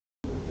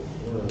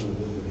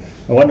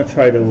I want to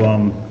try to,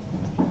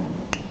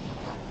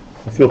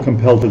 I feel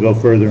compelled to go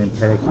further in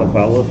Perek Chaf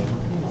Aleph,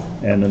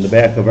 and in the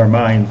back of our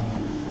mind,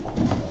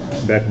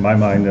 back of my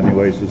mind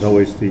anyways, is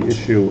always the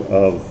issue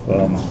of,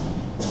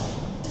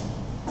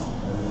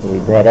 we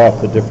brought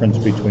off the difference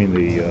between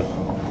the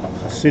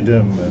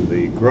Hasidim and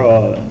the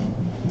Gra.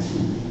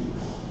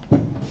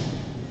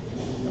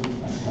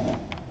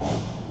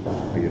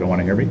 You don't want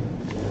to hear me?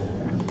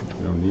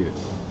 You don't need it.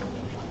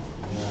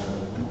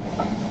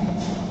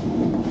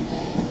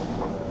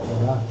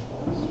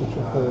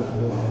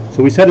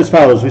 So we said as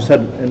follows. We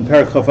said in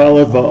Perek Chaf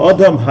Aleph,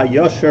 "Va'adam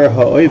hayasher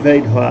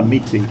ha'oved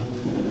ha'amiti."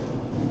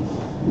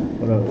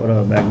 What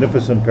a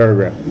magnificent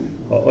paragraph.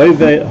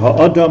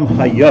 Ha'adam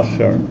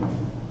hayasher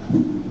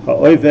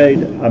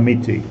ha'oved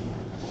amiti.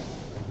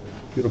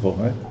 Beautiful,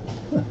 right?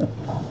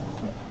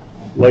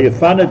 Lo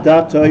yefana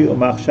datoi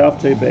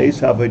u'machshavtei beis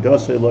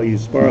havodasei lo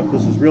yisparach.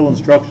 This is real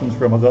instructions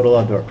from a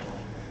Gadol Hador.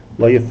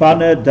 Lo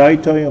yefana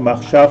datoi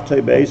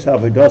u'machshavtei beis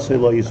havodasei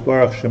lo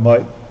yisparach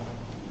shemai.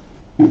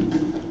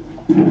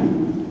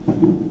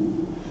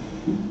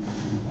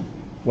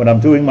 When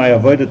I'm doing my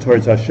avodah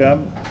towards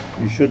Hashem,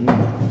 you shouldn't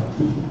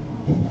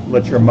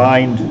let your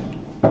mind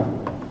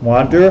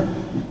wander.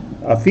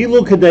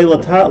 Afilu kedei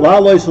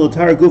la'alois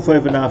l'tar gufay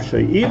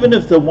v'nafshay. Even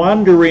if the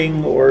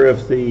wandering, or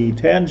if the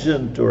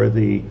tangent, or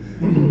the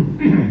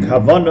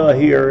kavanah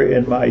here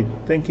in my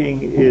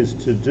thinking is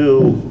to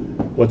do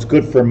what's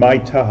good for my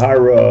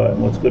tahara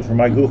and what's good for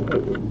my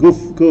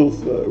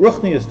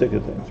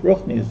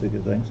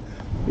ruchniistic things.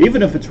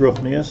 Even if it's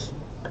ruchnius,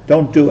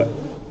 don't do it.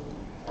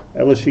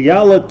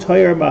 Elishiyala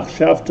tayar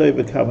machshavtei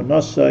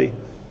v'kavanasai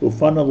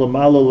ufana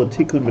lamalo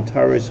latikun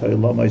v'taris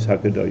ha'olamais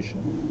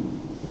hakadoshim.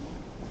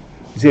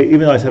 You see,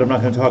 even though I said I'm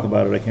not going to talk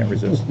about it, I can't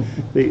resist.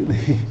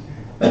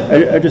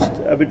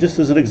 Just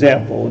as an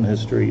example in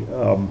history,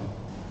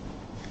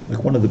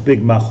 like one of the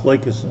big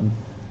machlokes in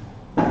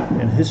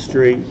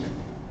history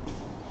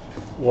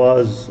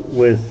was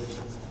with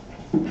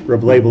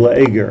Reb Leibel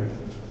Eger.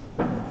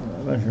 I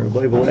mentioned Reb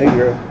Leibel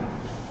Eger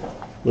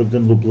lived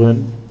in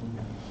Lublin,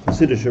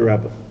 Hasidic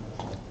Rebbe,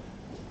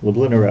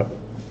 Lubliner Rebbe.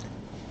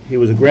 He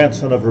was a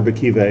grandson of Rabbi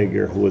Akiva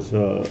Eger, who was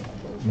a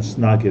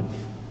Misnagid,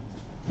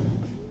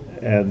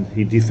 and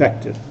he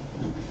defected,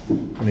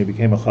 and he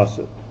became a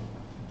Chassid.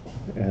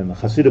 And the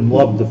Chassidim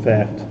loved the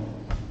fact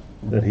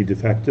that he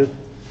defected,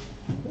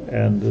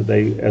 and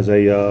they, as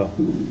a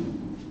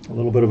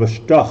little bit of a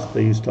shtach,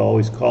 they used to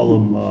always call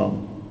him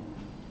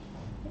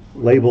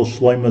Label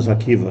Shloimas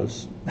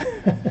Akivas.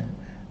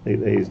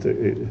 They used to,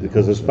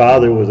 because his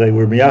father was, they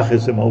were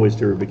miyachis him always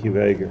to Rabbi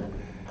Akiva Eger,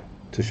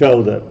 to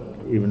show that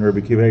even Rabbi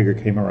Akiva Eger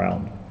came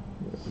around.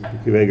 Rabbi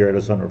Akiva Eger had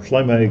a son, Rav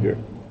Shlomo Eger,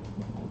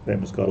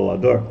 famous Gadol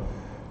Hador.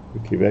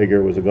 Rabbi Akiva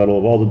Eger was a Gadol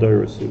of all the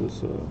Doros. He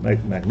was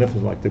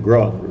magnificent, like the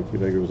Gra. Rabbi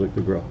Akiva Eger was like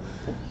the Gra.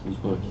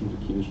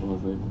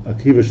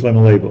 Akiva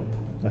Shlomo Label.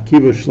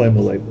 Akiva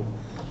Shlomo Label.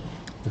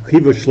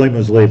 Akiva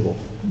Shlomo's Label.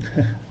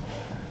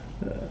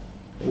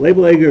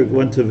 Label Eger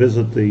went to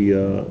visit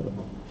the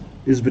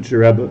Izbitcher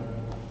Rebbe,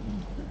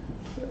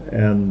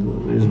 and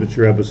the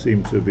Izbitcher Rebbe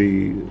seemed to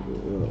be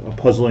a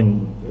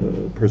puzzling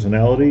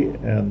personality,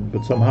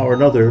 but somehow or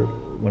another,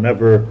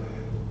 whenever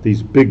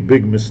these big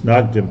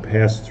misnagdim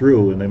passed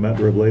through and they met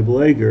Reb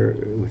Leibel Eger,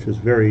 which is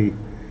very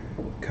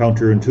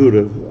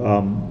counterintuitive,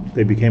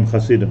 they became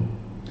Hasidim.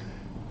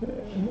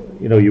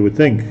 You know, you would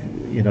think,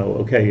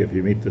 okay, if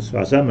you meet the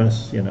Sfas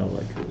Emes,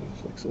 like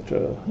such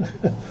a,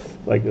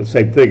 like the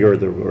same thing, or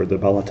the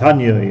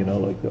Balatanya,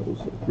 like that was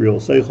real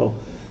seichel.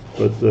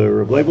 But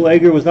Reb Leibel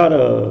Eger was not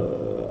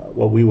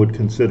what we would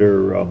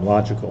consider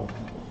logical,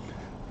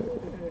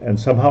 and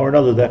somehow or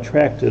another that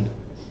attracted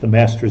the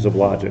masters of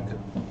logic.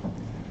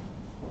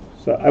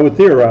 So I would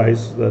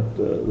theorize that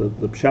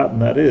the pshat in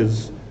that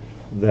is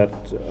that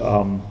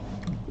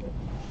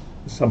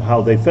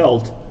somehow they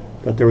felt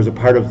that there was a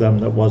part of them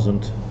that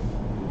wasn't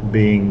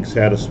being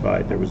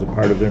satisfied. There was a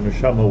part of their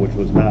neshama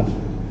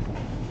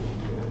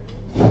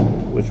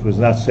which was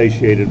not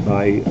satiated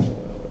by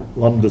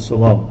lamdas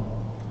alone.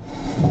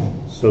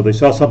 So they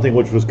saw something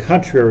which was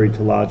contrary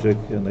to logic,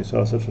 and they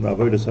saw such an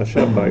avodas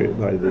Hashem by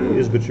the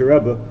Izbitcher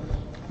Rebbe,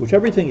 which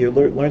everything you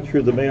learn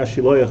through the Mei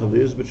HaShiloach of the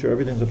Izbitcher,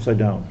 everything's upside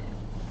down.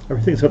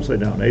 Everything's upside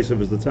down. Esav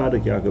is the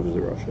tzaddik, Yaakov is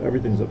the Rosh.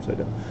 Everything's upside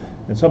down.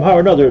 And somehow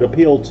or another, it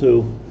appealed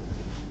to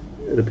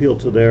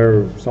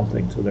their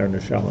something, to their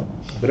neshama.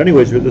 But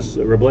anyways, this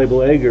Reb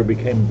Leibel Eger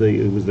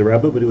he was the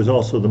Rebbe, but he was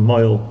also the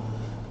Moil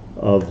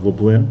of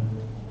Lublin.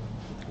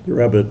 The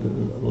Rebbe,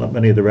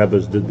 many of the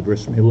Rebbes did the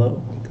Bris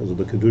Milah because of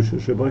the Kedusha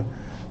Shabbai,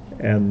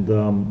 and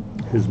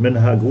his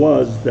minhag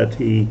was that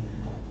he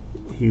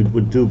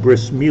would do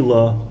Bris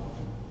Milah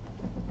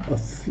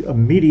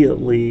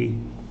immediately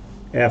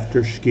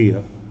after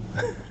Shkia,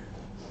 a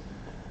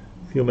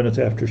few minutes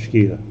after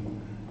Shkia.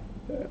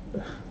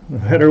 No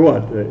matter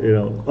what,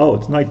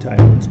 it's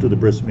nighttime, let's do the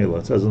Bris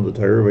Milah. It says in the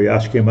Torah,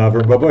 V'yashkem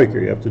Avram Baboker,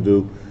 you have to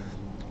do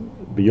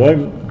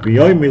B'yoim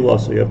Milah,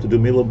 so you have to do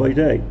Milah by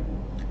day.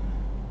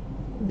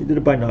 He did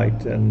it by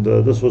night, and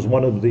this was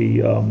one of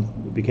the,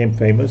 became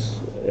famous,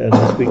 and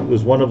this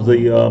was one of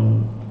the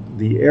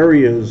the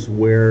areas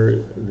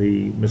where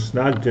the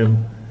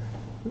Misnagdim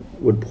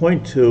would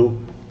point to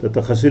that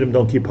the Hasidim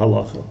don't keep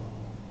halacha.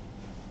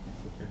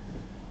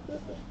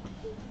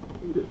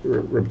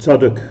 Reb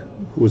Tzadok,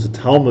 who was a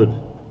Talmud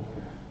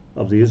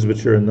of the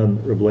Izvitcher, and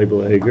then Reb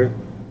Leibel Eger,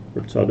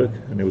 Reb Tzadok,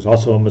 and he was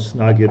also a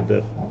Misnagid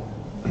that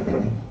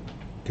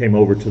came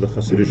over to the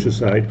Hasidic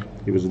side.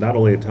 He was not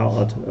only a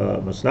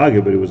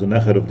Misnagid, but he was a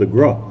Nechet of the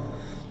Gra.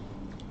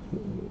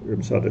 Reb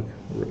Tzadok,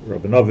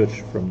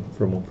 Rabinovich,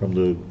 from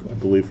the, I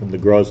believe, from the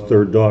Gra's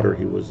third daughter,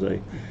 he was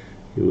a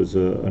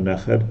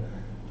Nechet.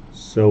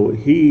 So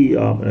he,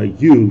 a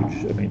huge,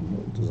 I mean,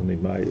 it doesn't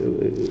need my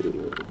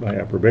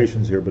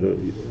approbations here, but I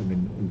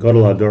mean,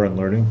 Gadol Hador in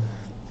learning,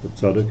 Reb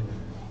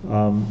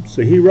Tzadok.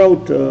 So he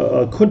wrote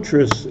a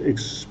kuntris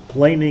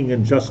explaining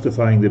and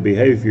justifying the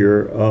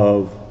behavior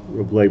of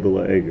Reb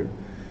Leibel Eger,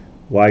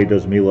 why he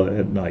does Mila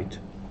at night.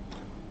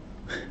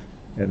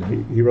 And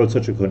he wrote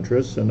such a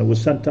kuntris, and it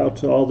was sent out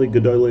to all the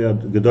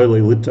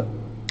Gedolei Lita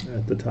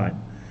at the time.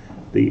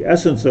 The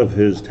essence of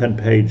his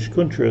 10-page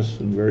kuntris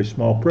in very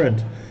small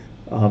print,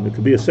 it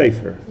could be a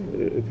sefer.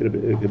 It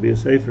could be a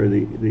sefer.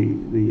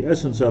 The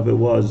essence of it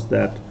was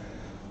that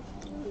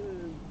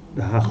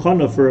the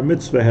hachana for a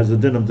mitzvah has a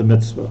din of the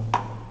mitzvah,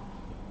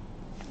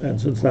 and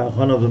since the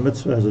hachana of the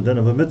mitzvah has a din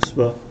of a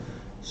mitzvah,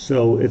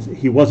 so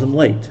he wasn't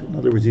late. In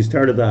other words, he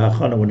started the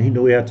hachana when he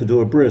knew he had to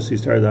do a bris. He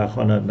started the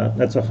hachana at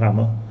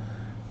Netzachama,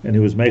 and he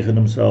was making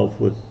himself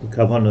with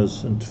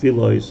kavanas and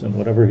tefillos and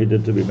whatever he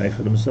did to be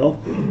making himself,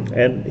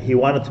 and he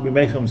wanted to be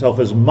making himself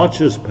as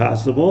much as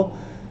possible.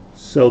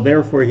 So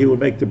therefore, he would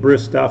make the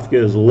bris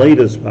dafka as late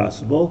as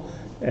possible.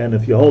 And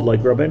if you hold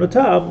like Rabbeinu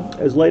Tam,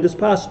 as late as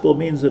possible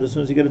means that as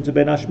soon as you get into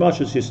Ben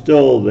Hashmashas, you're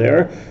still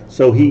there.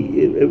 So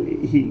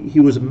he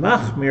was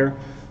machmir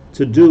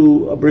to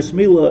do a bris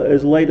milah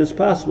as late as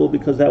possible,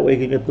 because that way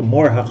he can get the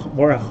more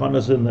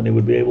hachanas in than he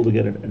would be able to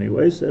get it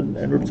anyways. And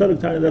Reb Tzadok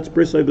Tanya, that's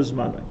brisay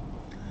b'zmanai.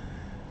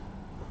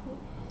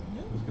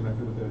 It's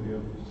connected with the idea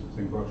of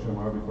saying Baruch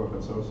Shemar before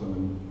Chatzos and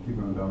then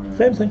keeping on down.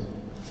 Same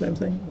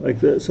thing.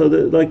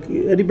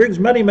 And he brings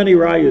many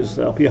rayas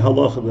al pi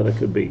halacha that it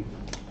could be.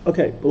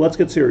 Okay, but let's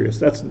get serious.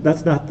 That's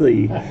not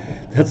the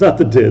did. That's not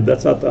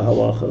the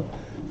halacha.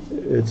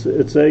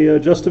 It's a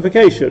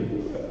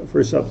justification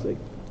for something,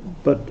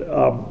 but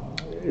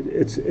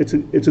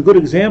it's a good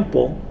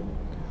example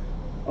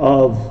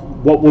of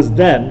what was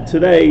then.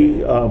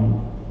 Today,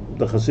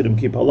 the Hasidim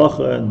keep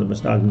halacha, and the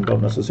Misnagdim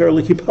don't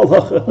necessarily keep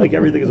halacha. Like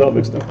everything is all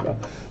mixed up now.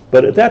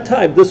 But at that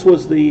time, this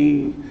was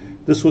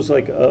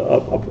like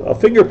a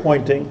finger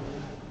pointing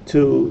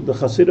to the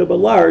Hasidim at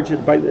large,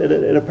 and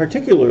it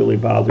particularly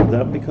bothered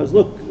them because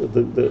look,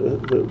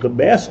 the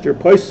master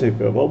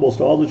posek of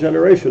almost all the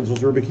generations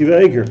was Rabbi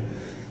Akiva Eiger.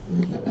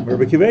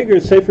 Rabbi Akiva Eiger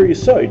is sefer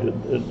Yesod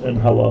in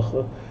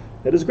halacha,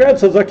 and his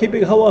grandsons are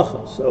keeping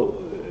halacha. So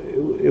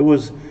it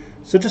was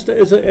just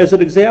as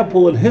an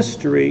example in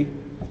history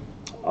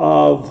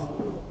of,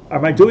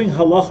 am I doing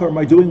halacha or am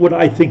I doing what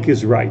I think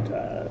is right?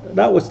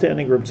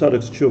 Notwithstanding Reb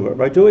Tzadok's tshuva, am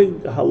I doing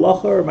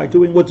halacha or am I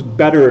doing what's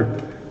better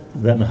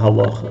than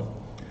halacha?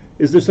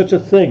 Is there such a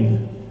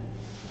thing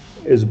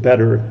as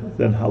better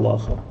than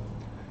halacha?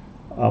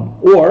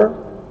 Or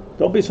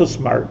don't be so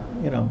smart,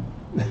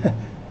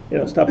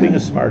 stop being a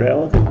smart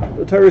aleck.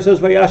 The Torah says,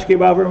 "Vayashkim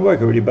Avram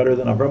Boiker." Are you better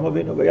than Avram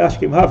Avinu?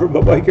 Vayashkim Avram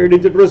Boiker, and he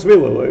did bris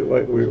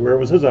milah. Where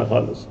was his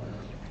achadas?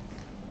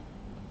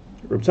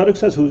 Reb Tzadok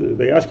says,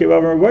 "Vayashkim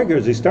Avram Boiker,"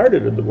 as he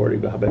started in the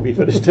morning, maybe he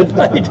finished at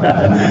night.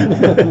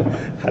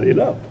 How do you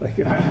know?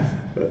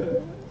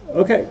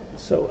 Okay,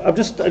 so I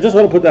just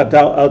want to put that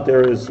out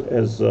there as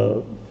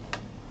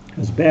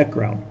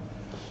background.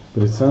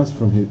 But it sounds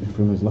from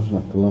his lashon,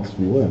 like the last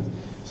few words,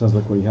 it sounds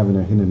like what you have in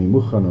a hineni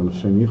muchan or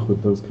l'shem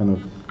yichud, those kind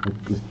of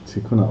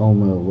tikuna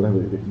alma or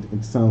whatever.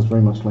 It sounds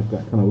very much like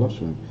that kind of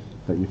lashon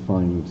that you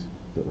find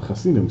that the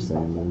Hasidim say.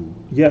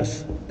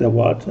 Yes, that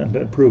what? And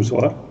that proves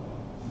what?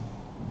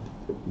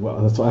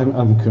 Well, that's why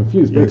I'm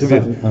confused. You're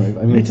confused.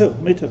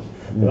 Me too.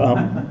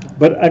 Yeah.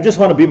 But I just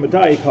want to be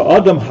medayik.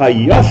 Ha'adam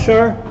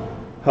ha'yashar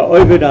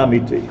ha'oived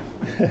amiti.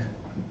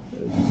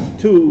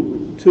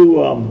 Two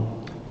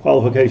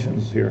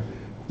qualifications here.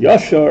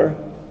 Yashar.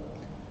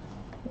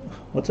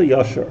 What's a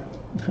yashar?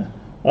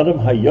 Adam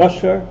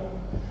ha'yashar.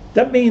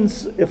 That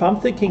means if I'm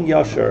thinking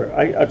yashar,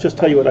 I'll just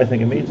tell you what I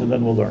think it means, and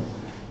then we'll learn.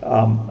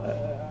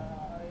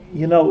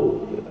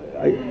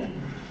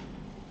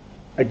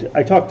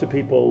 I talk to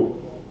people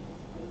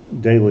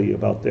daily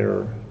about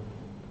their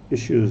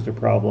issues, their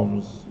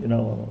problems. You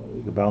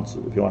can bounce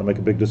if you want to make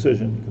a big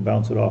decision. You can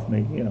bounce it off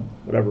me.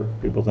 Whatever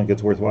people think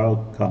it's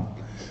worthwhile, come.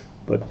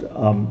 But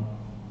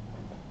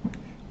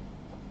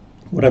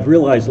what I've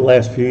realized the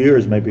last few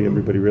years, maybe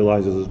everybody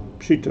realizes is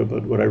pshita,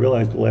 but what I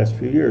realized the last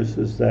few years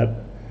is that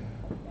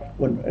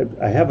when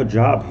I have a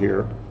job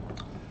here,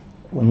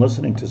 when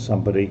listening to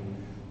somebody,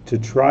 to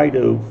try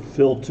to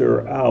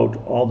filter out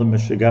all the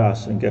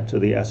mishigas and get to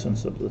the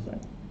essence of the thing.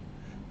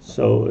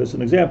 So as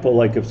an example,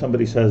 like if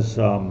somebody says,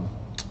 I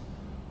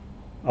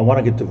want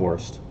to get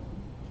divorced.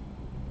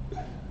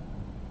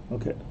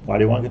 Okay, why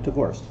do you want to get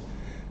divorced?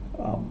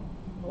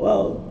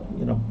 Well,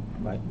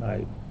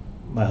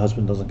 my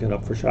husband doesn't get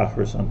up for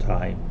Shacharis on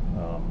time.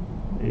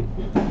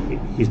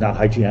 He's not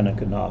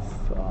hygienic enough.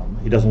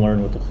 He doesn't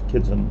learn with the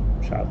kids in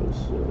Shabbos.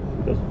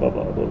 He doesn't blah,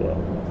 blah, blah, blah.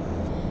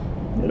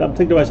 And I'm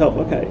thinking to myself,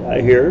 okay,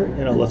 I hear,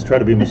 let's try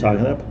to be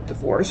misogynist, but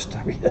divorced.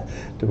 I mean,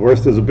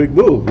 divorced is a big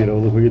move.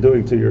 Look what you're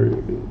doing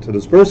to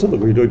this person,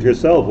 look what you're doing to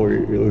yourself, or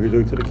look what you're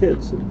doing to the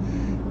kids.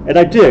 And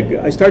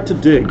I start to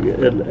dig,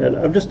 and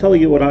I'm just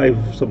telling you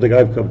something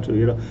I've come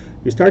to,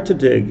 You start to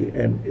dig,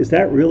 and is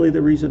that really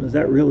the reason? Is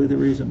that really the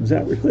reason? Is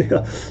that really,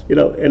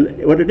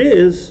 and what it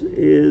is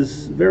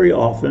very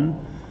often,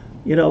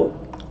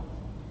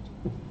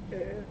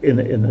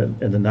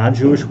 in the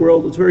non-Jewish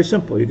world, it's very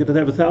simple. You could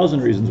have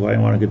 1,000 reasons why you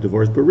want to get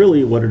divorced, but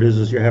really what it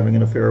is you're having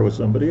an affair with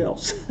somebody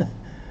else.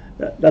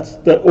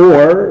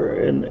 Or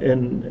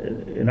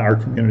in our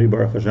community,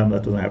 Baruch Hashem,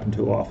 that doesn't happen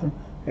too often.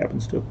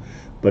 Happens to,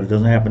 but it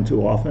doesn't happen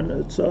too often.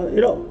 It's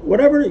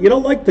whatever, you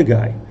don't like the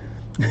guy.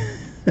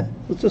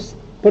 Let's just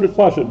put it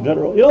posh in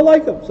general. You don't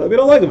like him, so if you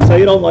don't like him, say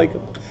you don't like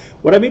him.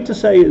 What I mean to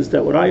say is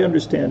that when I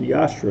understand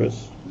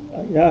yashrus,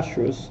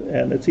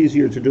 and it's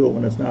easier to do it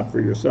when it's not for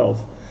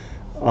yourself.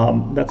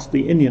 That's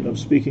the Indian of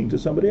speaking to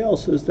somebody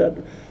else, is that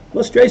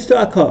let's trace to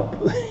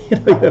AJOP.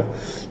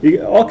 You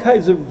have all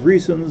kinds of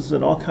reasons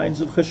and all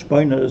kinds of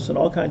cheshbonos and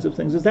all kinds of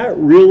things. Is that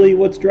really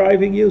what's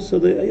driving you? So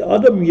the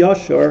Adam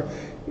Yashar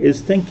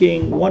is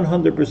thinking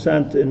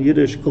 100% in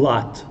Yiddish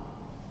glatt.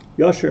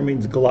 Yashar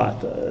means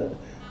glatt.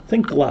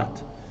 Think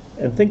glatt.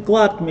 And think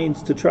glatt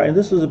means to try, and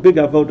this is a big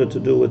avoda to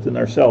do within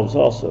ourselves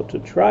also, to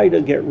try to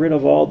get rid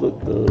of all the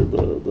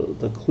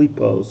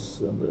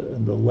klipos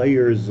and the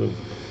layers of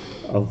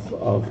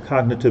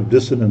cognitive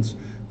dissonance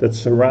that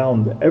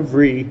surround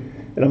every,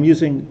 and I'm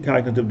using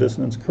cognitive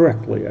dissonance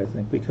correctly, I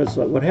think, because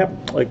what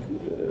happened,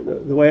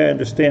 the way I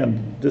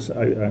understand this,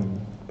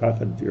 I'm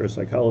you're a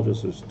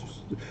psychologist, there's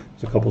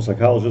a couple of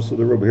psychologists in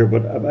the room here,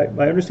 but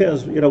my understanding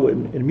is,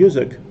 in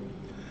music,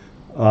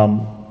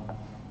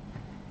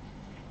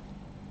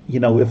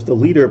 if the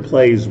leader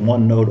plays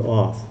one note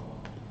off,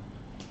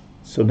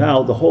 so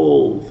now the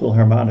whole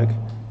philharmonic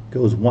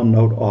goes one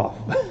note off.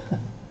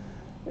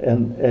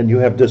 And you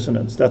have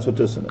dissonance. That's what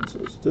dissonance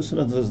is.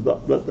 Dissonance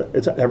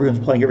is everyone's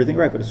playing everything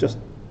right, but it's just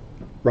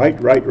right,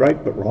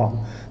 but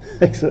wrong.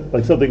 Like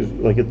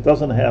something, like it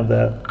doesn't have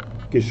that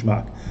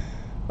gishmak.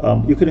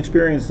 You can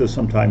experience this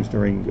sometimes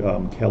during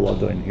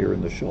Kehillat here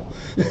in the shul.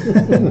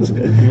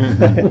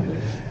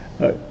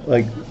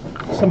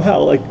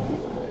 Somehow,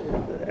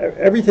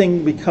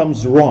 everything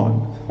becomes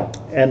wrong.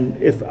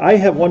 And if I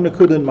have one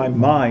nakuda in my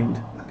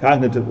mind,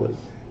 cognitively,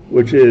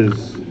 which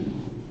is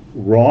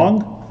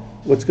wrong,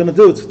 what's going to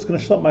do is it's going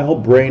to shut my whole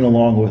brain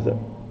along with it.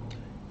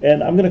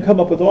 And I'm going to come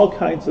up with all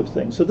kinds of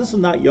things. So this is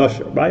not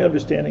Yashar. My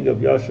understanding of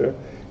Yashar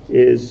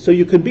is, so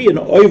you could be an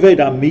Oved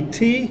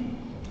Amiti,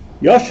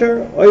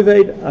 Yashar,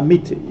 Oved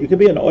Amiti. You can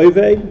be an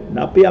Oved,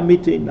 not be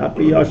Amiti, not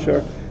be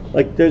Yashar.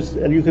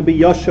 And you can be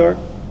Yashar.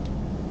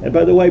 And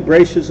by the way,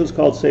 Breishis is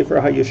called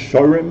Sefer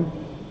HaYeshurim,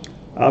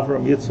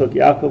 Avram, Yitzchak,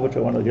 Yaakov, which I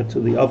want to get to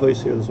the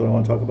Avos here. This is what I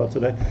want to talk about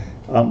today.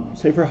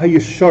 Sefer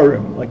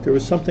HaYeshurim, there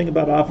was something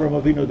about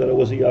Avram Avinu that it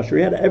was a Yashar.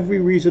 He had every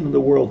reason in the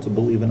world to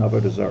believe in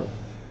Avodah Zarah.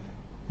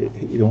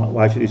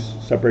 Why should he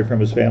separate from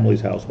his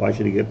family's house? Why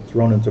should he get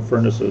thrown into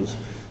furnaces?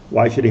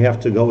 Why should he have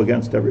to go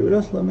against everybody?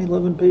 Just let me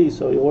live in peace.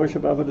 So you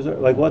worship Avodah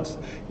Zarah.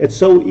 It's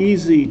so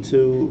easy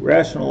to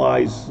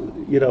rationalize,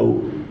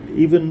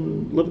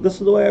 even, this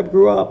is the way I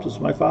grew up. This is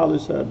what my father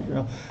said,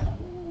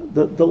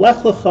 The Lech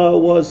Lecha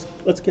was,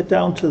 let's get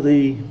down to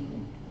the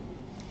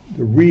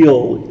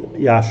real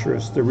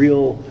Yashrus, the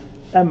real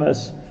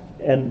Emes,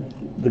 and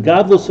the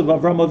godless of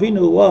Avram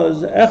Avinu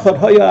was Echad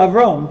Haya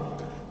Avram,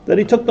 that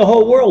he took the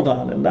whole world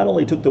on, and not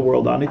only took the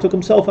world on, he took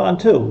himself on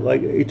too.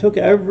 He took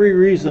every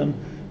reason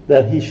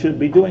that he should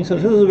be doing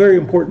something. This is very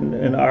important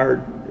in our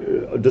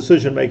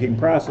decision-making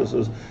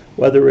processes,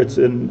 whether it's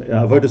in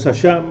Avodas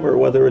Hashem or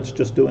whether it's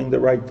just doing the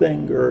right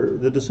thing, or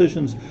the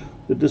decisions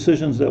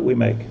that we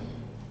make.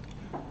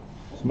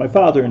 So my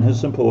father, in his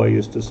simple way,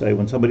 used to say,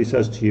 when somebody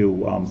says to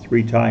you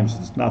 3 times,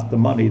 it's not the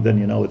money, then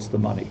you know it's the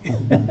money.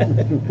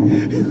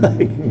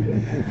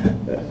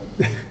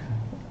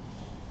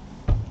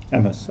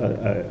 Emes,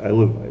 I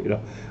live,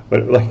 but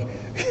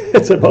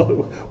it's about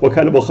what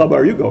kind of milchama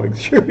are you going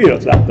through?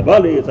 It's not the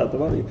money,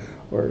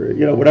 or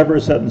whatever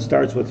a sentence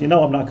starts with.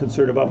 I'm not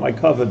concerned about my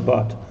covet,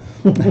 but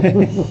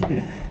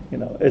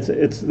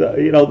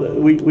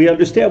we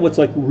understand what's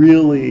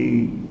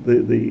really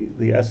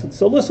the essence.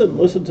 So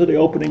listen to the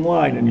opening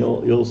line, and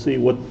you'll see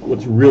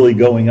what's really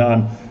going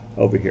on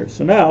over here.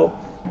 So now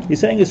he's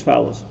saying as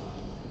follows: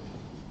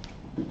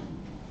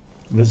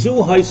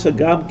 V'zu ha'isa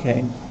gam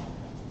kein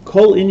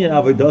kol inyan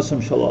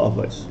avodasim shel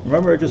avos.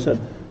 Remember, I just said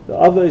the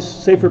avos,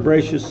 sefer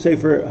Breishis,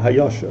 sefer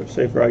hayashar,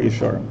 sefer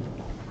hayeshurim.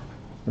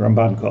 The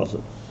Ramban calls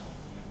it.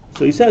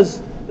 So he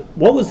says,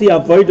 what was the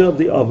avodah of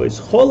the avos?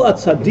 Chol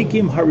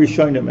tzadikim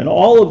harishonim, and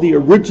all of the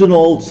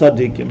original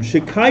tzadikim,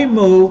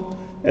 shekaimu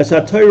es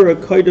haTorah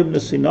koydem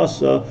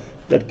nesinasa,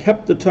 that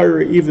kept the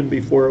Torah even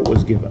before it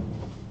was given.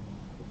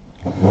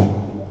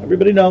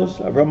 Everybody knows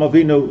Avram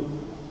Avinu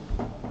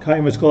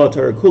Kayim is called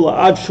Torah Kula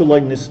Ad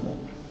Shaloi Nisna.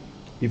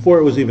 Before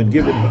it was even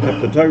given, he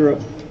kept the Torah,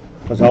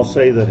 because I'll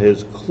say that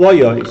his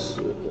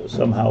kloyos,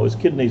 somehow his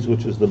kidneys,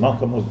 which is the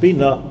Malkam of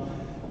Bina,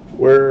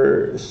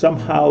 were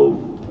somehow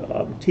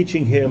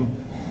teaching him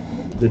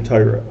the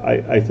Torah.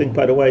 I think,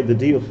 by the way, the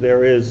deal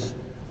there is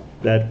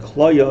that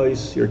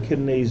kloyos, your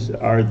kidneys,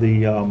 are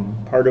the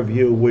part of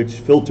you which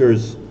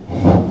filters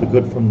the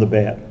good from the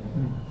bad,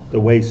 the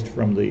waste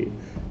from the,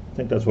 I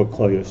think that's what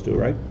kloyos do,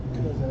 right?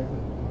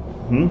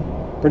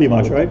 Pretty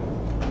much, right?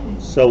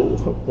 So,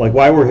 like,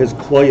 why were his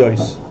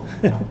kloyos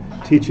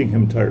teaching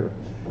him Torah?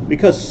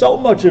 Because so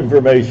much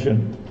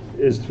information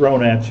is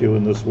thrown at you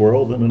in this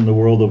world and in the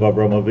world of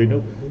Avraham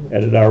Avinu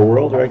and in our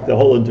world, right? The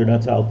whole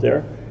internet's out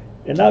there,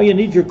 and now you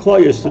need your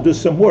kloyos to do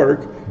some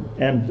work.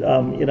 And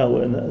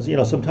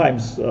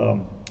sometimes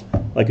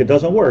like it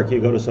doesn't work.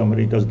 You go to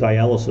somebody who does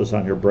dialysis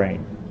on your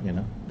brain.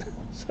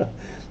 So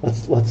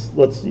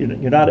let's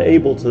you're not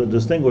able to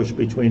distinguish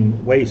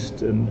between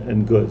waste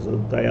and goods.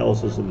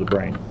 Dialysis of the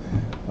brain,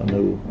 a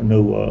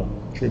new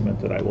treatment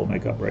that I will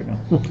make up right now.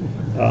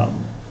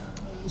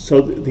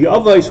 So the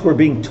Avos were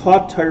being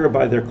taught Torah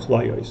by their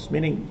kloyos,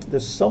 meaning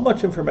there's so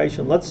much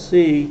information. Let's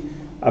see,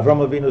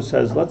 Avraham Avinu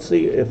says, let's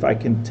see if I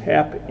can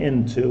tap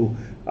into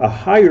a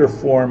higher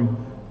form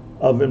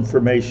of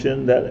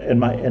information that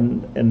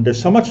and there's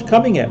so much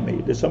coming at me.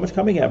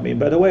 And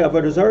by the way,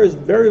 Avodah Zarah is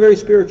very, very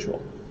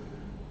spiritual.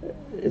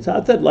 It's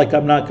not that like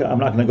I'm not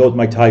going to go with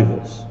my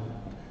taivos.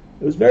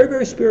 It was very,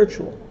 very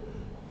spiritual.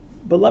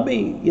 But let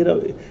me,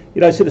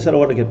 I see this. I don't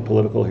want to get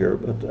political here,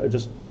 but I'm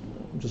just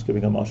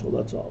giving a mashal.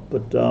 That's all.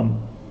 But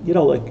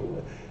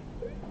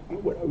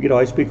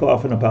I speak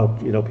often about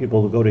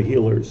people who go to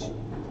healers,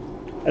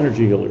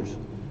 energy healers.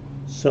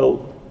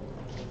 So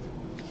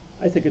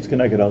I think it's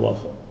Keneged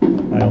Halacha.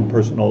 My own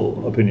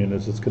personal opinion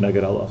is it's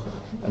Keneged Halacha,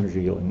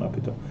 energy healing, not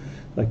pito.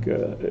 Like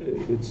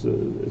it's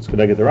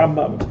Keneged the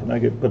Rambam, it's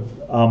Keneged. But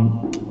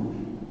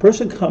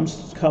person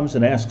comes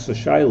and asks a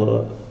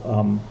shaila.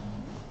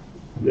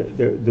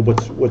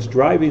 What's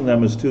driving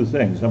them is two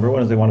things. Number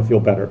one is they want to feel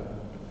better.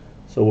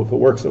 So if it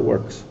works, it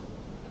works.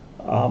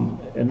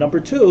 And number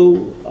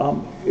two,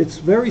 it's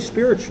very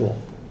spiritual.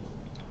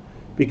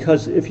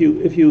 Because if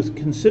you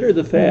consider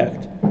the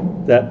fact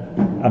that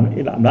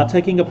I'm not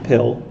taking a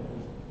pill,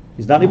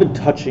 he's not even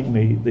touching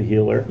me, the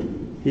healer,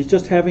 he's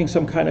just having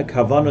some kind of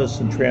kavanas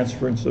and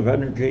transference of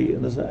energy,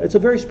 and it's a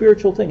very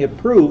spiritual thing. It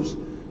proves,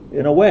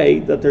 in a way,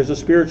 that there's a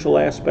spiritual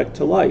aspect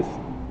to life,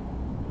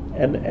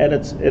 and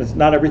it's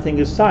not everything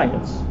is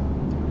science.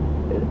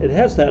 It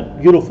has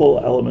that beautiful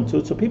element to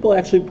it. So people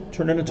actually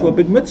turn it into a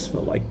big mitzvah,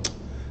 like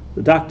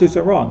the doctors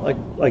are wrong.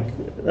 Like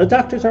the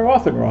doctors are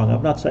often wrong.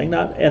 I'm not saying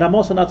that, and I'm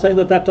also not saying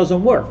that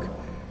doesn't work.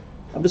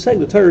 I'm just saying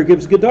the Torah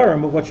gives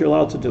gedarim of what you're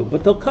allowed to do,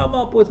 but they'll come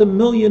up with a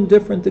million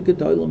different, the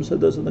gedalim said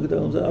this and the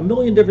gedalim said, a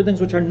million different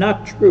things which are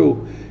not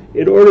true,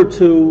 in order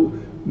to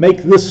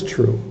make this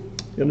true.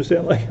 You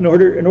understand? Like in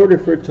order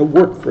for it to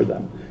work for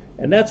them,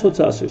 and that's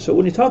what's usher. So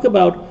when you talk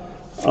about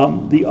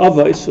the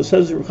avos, so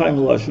says Reb Chaim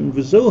Volozhin,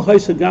 v'zu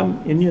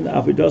haisagam inyan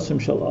avodasim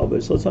shel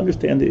avos. Let's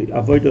understand the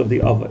avodah of the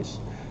avos.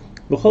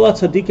 V'chol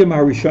hatzadikim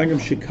harishonim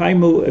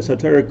shekaimu es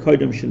haTorah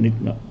kodim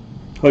shenitna,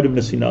 kodim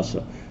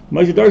nesinasa.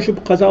 You see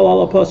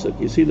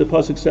the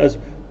pasuk says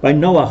by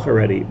Noach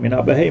already.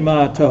 Mina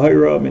behema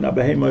tahira, mina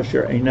behema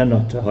asher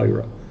einena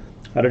tahira.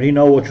 How did he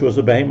know which was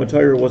a behema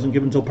tahira? It wasn't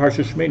given until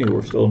Parshas Shmini.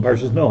 We're still in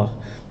Parshas Noach.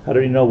 How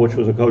did he know which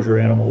was a kosher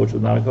animal, which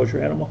was not a kosher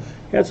animal?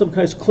 He had some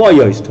kind of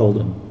kloyos told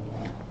him.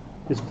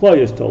 His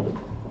kloyos told him.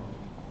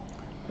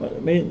 I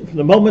mean, from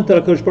the moment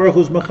that HaKadosh Baruch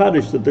Hu is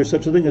mechadish that there's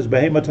such a thing as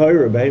behema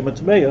tahira, behema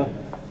tameya,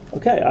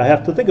 okay, I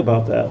have to think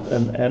about that.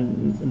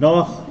 And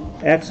Noach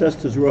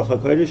accessed his Ruach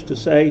HaKodesh to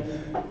say,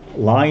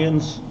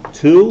 lions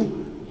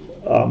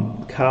 2,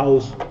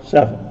 cows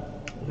 7.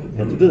 You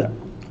had to do that.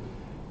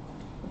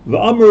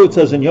 V'amru, it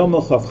says in Yom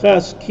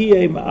Chavches,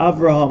 Kiyem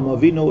Avraham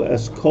Avinu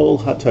es kol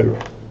haTorah.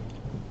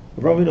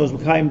 Avraham Avinu is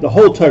Mekayim the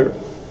whole Torah.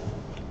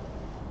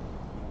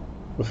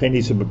 V'chein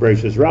Yisa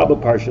b'Bereishis Rabbah,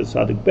 Parshas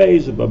Sadik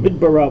Beis,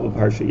 b'Midbar Rabbah,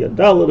 Parshas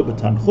Yadalad,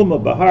 b'Tanchuma,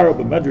 b'Hara,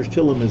 b'Medrash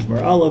Tilim,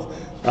 Mizmor Aleph.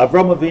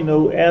 Avram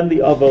Avinu and the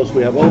Avos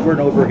we have over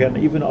and over again.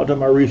 Even Adam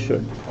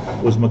Arishon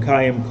was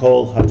Mekayim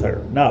kol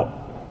haTorah. Now,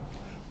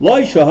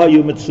 let's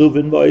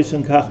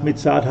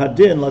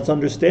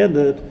understand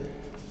that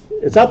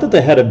it's not that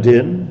they had a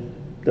din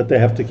that they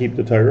have to keep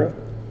the Torah.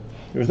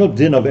 There was no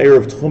din of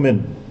Erev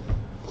Tchumin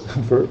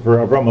for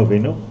Avram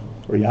Avinu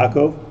or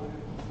Yaakov.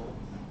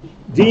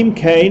 Dim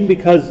Cain,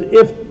 because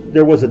if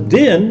there was a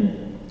din,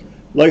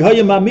 so they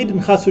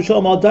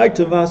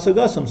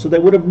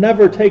would have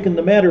never taken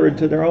the matter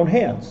into their own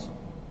hands.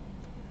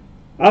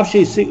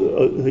 He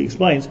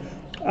explains,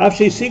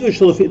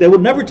 they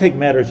would never take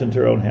matters into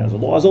their own hands. The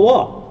law is a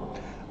law.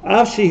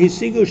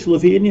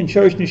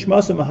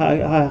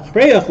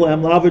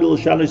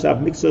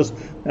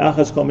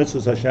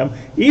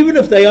 Even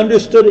if they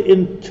understood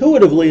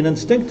intuitively and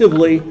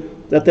instinctively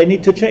that they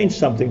need to change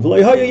something.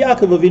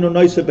 Yaakov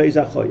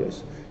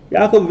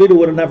Avinu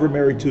would have never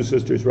married two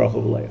sisters,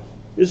 Rachel and Leah.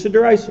 This is a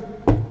deraisa.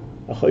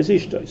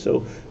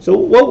 So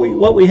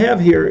what we have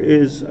here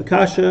is a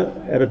kasha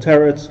and a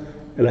teretz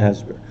and a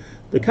hesber.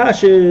 The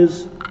kasha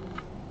is,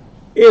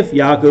 if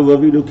Yaakov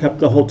Avinu kept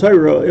the whole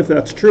Torah, if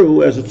that's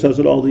true, as it says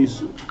in all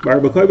these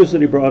Barbakobus that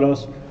he brought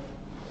us,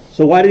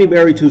 so why did he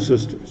marry two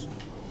sisters?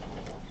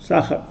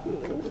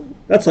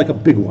 That's like a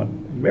big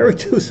one. Marry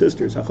two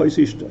sisters. Not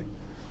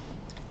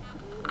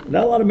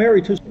a lot of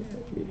married two.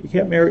 You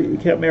can't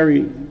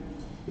marry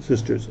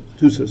sisters,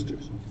 two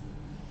sisters.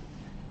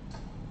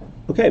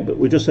 Okay, but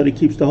we just said he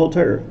keeps the whole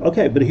Torah.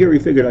 Okay, but here he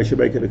figured I should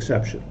make an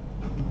exception.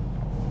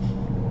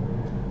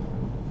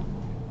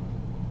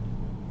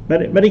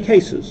 Many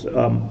cases,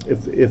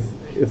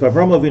 if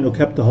Avram Avinu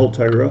kept the whole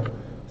Torah,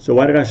 so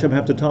why did Hashem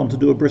have to tell him to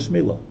do a bris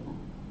milah?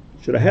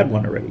 Should have had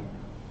one already.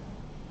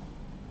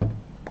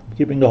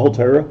 Keeping the whole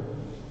Torah.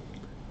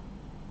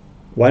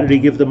 Why did he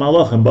give the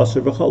malachim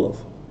basar v'cholov?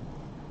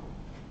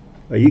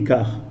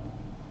 Vayikach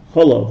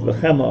cholov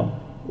v'chema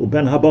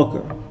uben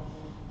habokar.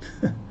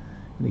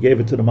 And he gave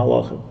it to the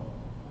malachim.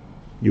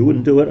 You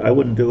wouldn't do it. I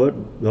wouldn't do it.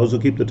 Those who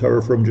keep the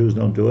Torah from Jews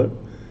don't do it.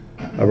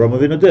 Avram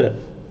Avinu did it.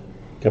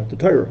 Kept the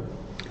Torah.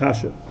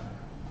 Kasha.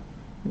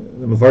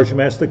 The Mefarshim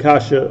asked the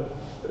Kasha.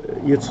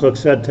 Yitzchak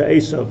said to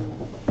Esav,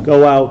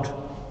 "Go out,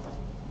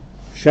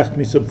 shecht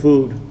me some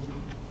food.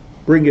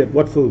 Bring it.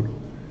 What food?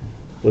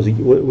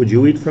 Would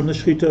you eat from the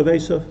shechita of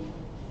Esav?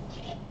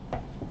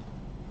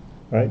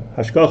 Right?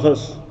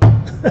 Hashkachas,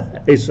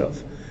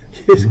 Esav.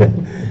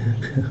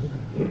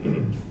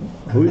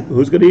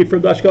 Who's going to eat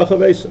from the hashkacha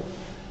of Esav?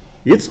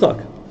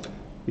 Yitzchak.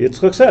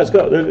 Yitzchak says,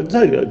 "Go,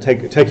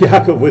 take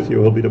Yaakov with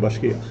you. He'll be the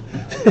mashkiach."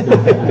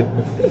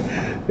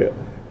 Yeah.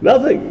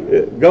 Nothing.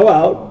 Go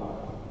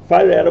out,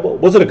 find an animal.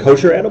 Was it a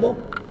kosher animal?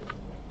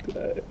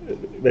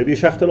 Maybe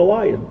he shechted a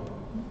lion.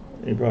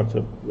 He brought it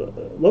to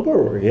Lobo,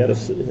 or he had a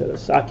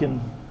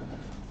sakin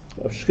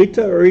of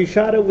shechita, or he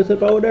shot it with a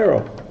bow and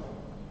arrow.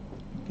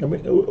 I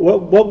mean,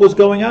 what was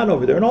going on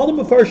over there? And all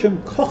the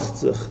Mefarshim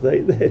kochzich.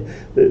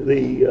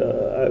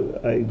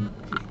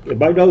 In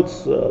my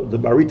notes, the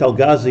Marit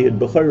al-Ghazi in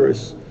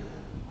Bechoros,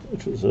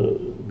 which was a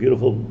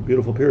beautiful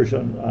pirush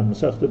on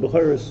Masechta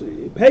Bechoros,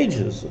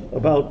 pages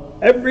about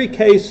every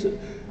case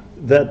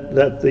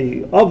that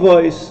the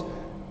Avos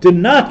did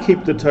not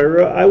keep the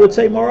Torah. I would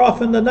say more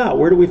often than not.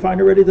 Where do we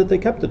find already that they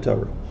kept the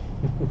Torah?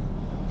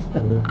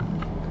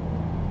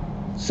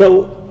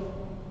 So,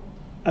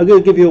 I'm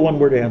going to give you a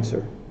one-word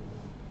answer.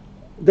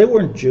 They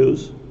weren't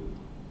Jews.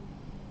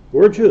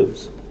 We're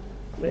Jews.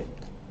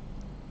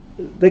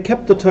 They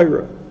kept the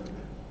Torah.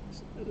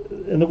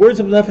 In the words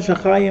of Nefesh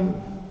Hachaim,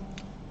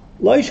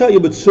 there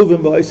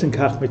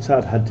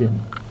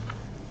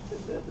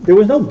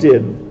was no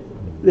din.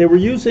 They were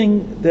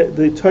using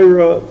the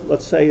Torah,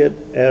 let's say it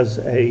as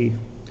they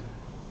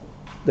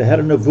had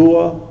a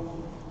nevuah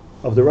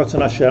of the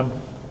Ratzon Hashem,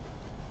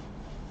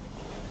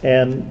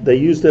 and they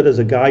used it as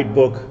a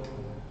guidebook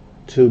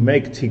to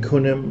make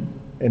tikkunim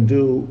and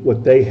do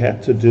what they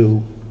had to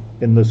do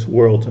in this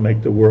world to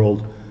make the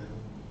world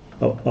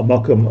a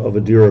makam of a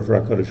dira for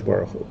HaKadosh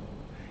Baruch Hu.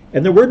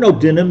 And there were no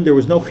dinim, there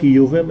was no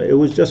chiyuvim, it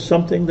was just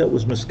something that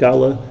was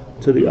miskala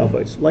to the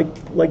avos.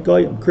 Like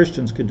Goyim,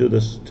 Christians can do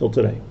this till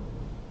today.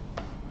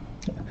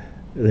 Are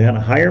they on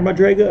a higher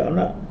madrega? I'm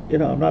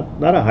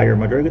not a higher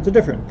madrega, it's a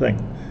different thing.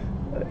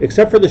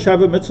 Except for the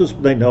Shabbat mitzvahs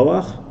b'nei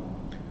Noach,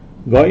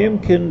 Goyim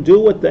can do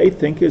what they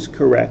think is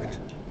correct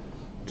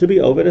to be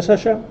Oved as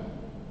Hashem.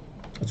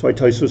 That's why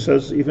Tosfos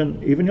says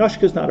even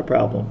Yoshka is not a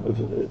problem.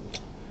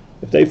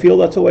 If they feel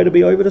that's a way to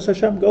be Oved as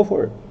Hashem, go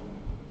for it.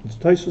 It's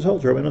Tosfos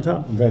holds, Rabbi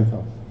Natam.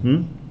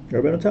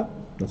 Rabbi Natam.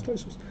 That's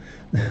Tosfos.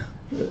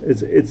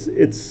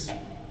 It's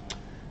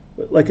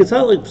like it's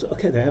not like,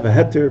 okay, they have a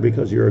heter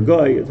because you're a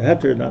guy. It's a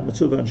heter, not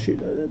mitzvah and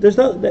shita. There's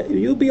no.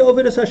 You be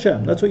Oved as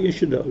Hashem. That's what you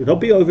should do. You don't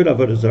be Oved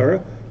Avodah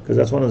Zarah because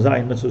that's one of the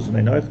Zayin mitzvahs in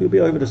Einoch. You be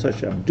Oved as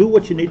Hashem. Do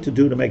what you need to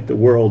do to make the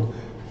world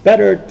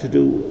better. To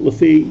do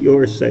lefi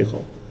your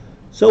seichel.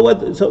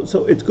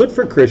 So it's good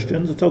for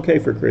Christians. It's okay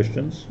for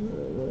Christians.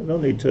 No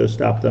need to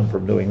stop them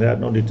from doing that.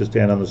 No need to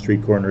stand on the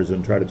street corners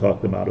and try to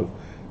talk them out of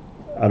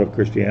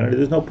Christianity.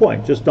 There's no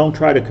point. Just don't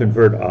try to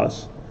convert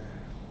us.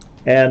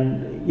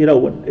 And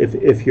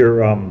if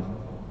you're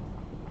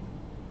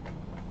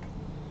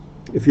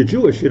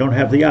Jewish, you don't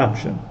have the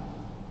option.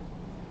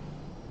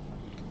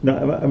 No,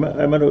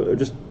 I'm going to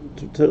just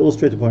to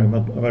illustrate the point.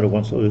 I'm going to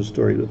once tell a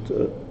story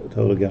that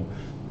told again.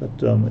 That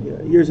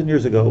years and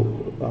years ago,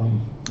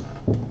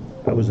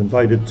 I was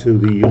invited to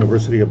the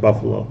University of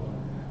Buffalo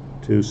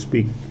to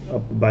speak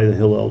by the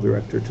Hillel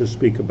director to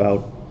speak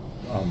about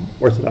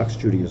Orthodox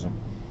Judaism.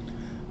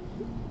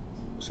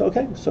 So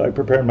I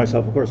prepared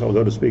myself. Of course, I'll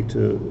go to speak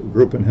to a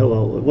group in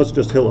Hillel. It wasn't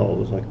just Hillel; it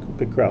was like a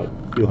big crowd,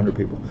 a few hundred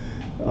people.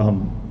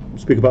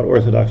 Speak about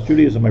Orthodox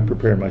Judaism. I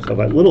prepared myself.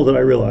 Little did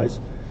I realize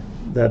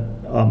that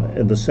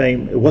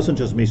it wasn't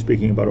just me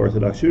speaking about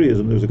Orthodox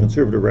Judaism. There was a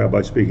conservative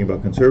rabbi speaking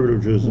about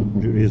conservative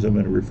Judaism,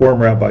 and a Reform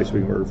rabbi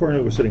speaking about Reform.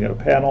 We were sitting at a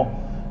panel,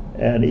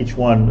 and each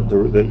one,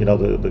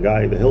 the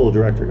guy, the Hillel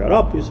director, got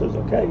up. He says,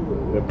 "Okay,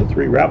 we have the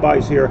three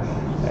rabbis here,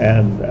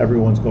 and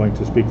everyone's going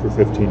to speak for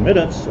 15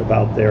 minutes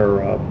about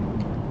their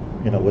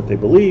what they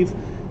believe,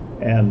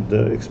 and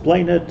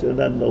explain it, and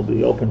then they'll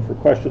be open for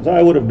questions.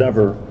 I would have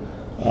never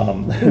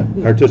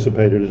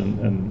participated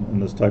in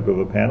this type of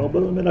a panel,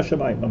 but I'm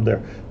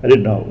there. I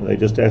didn't know. They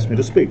just asked me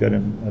to speak. I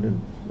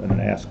didn't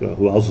ask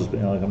who else is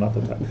being. I'm not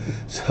the type.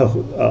 So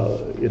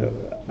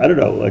I don't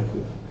know. Like,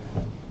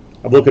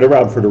 I'm looking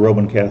around for the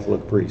Roman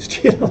Catholic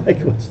priest.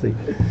 What's the?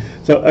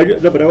 So I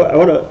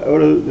want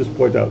to just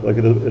point out, like,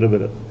 in a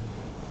minute.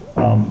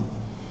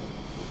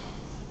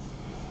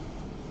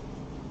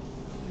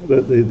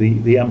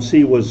 The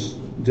MC was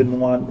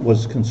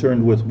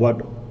concerned with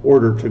what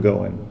order to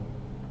go in,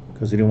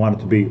 because he didn't want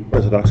it to be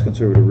Orthodox,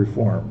 Conservative,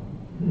 Reform,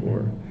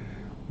 or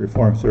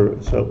Reform.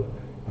 So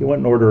he went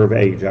in order of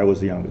age. I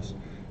was the youngest.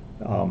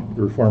 The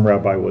Reform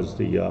rabbi was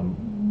the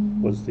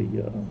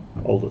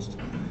oldest.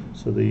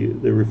 So the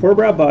Reform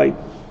rabbi,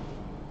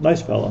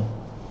 nice fellow.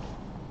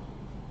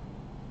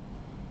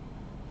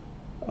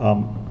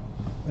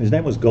 His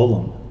name was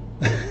Golem.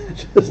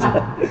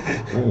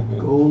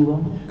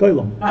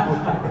 Golem.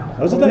 That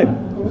was his name.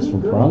 He was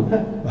from Prague?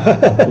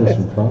 He was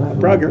from Prague?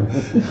 Prager.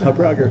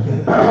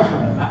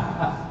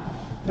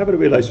 Happened to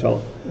be a nice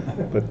fellow.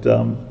 But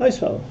nice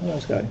fellow,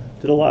 nice guy.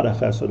 Did a lot of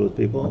chesed with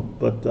people.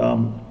 But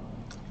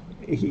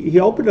he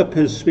opened up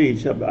his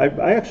speech.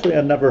 I actually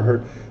had never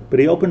heard, but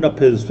he opened up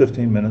his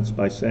 15 minutes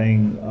by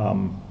saying,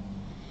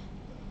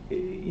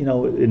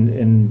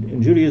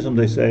 in Judaism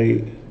they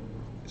say,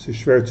 es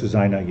ist schwer zu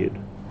sein a Yid.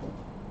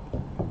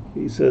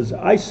 He says,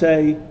 I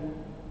say,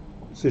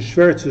 es ist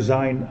schwer zu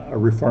sein a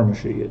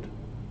reformische Yid.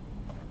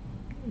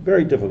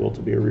 Very difficult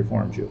to be a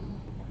Reformed Jew.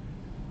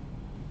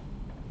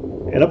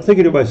 And I'm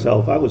thinking to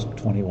myself, I was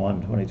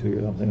 21, 22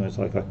 years old, I'm thinking, it's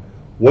like,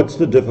 what's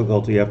the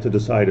difficulty? You have to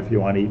decide if you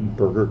want to eat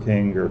Burger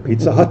King or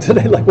Pizza Hut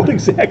today. Like, what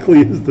exactly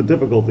is the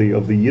difficulty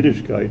of the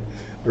Yiddishkeit?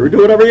 Or do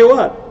whatever you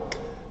want.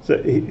 So,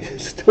 do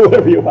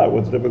whatever you want.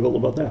 What's difficult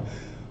about that?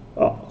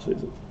 Oh, so he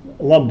says,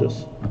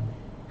 alumnus.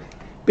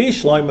 Be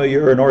Shlomo,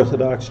 you're an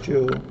Orthodox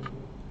Jew,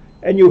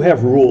 and you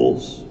have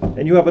rules,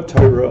 and you have a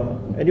Torah,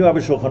 and you have a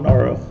Shulchan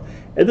Aruch,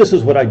 and this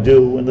is what I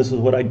do, and this is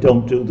what I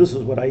don't do, this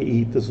is what I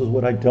eat, this is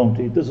what I don't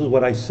eat, this is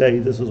what I say,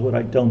 this is what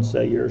I don't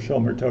say. You're a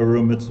Shomer Torah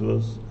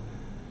mitzvahs.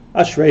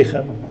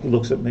 Ashreichem, he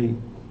looks at me.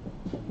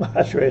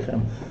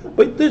 Ashreichem.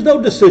 But there's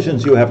no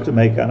decisions you have to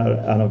make on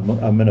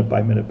a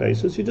minute-by-minute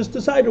basis. You just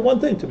decided one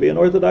thing, to be an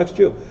Orthodox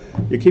Jew.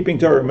 You're keeping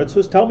Torah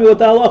mitzvahs, tell me what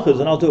the halach is,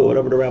 and I'll do it.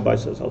 Whatever the rabbi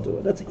says, I'll do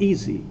it. That's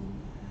easy.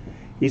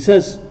 He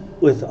says,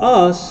 with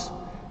us,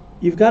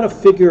 you've got to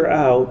figure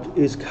out,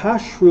 is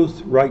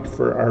kashrut right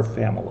for our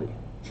family?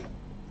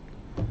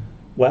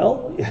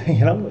 Well,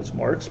 it's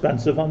more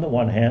expensive on the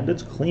one hand,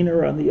 it's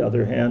cleaner on the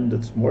other hand,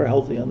 it's more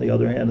healthy on the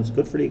other hand, it's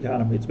good for the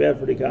economy, it's bad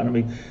for the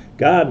economy.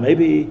 God,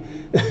 maybe,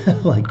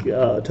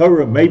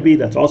 Torah, maybe,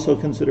 that's also a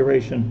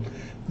consideration.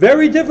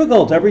 Very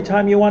difficult. Every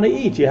time you want to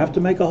eat, you have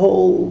to make a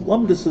whole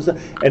lumdus.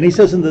 And he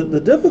says, and the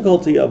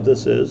difficulty of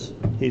this is,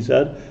 he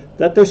said,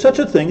 that there's such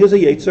a thing as a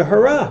Yetzer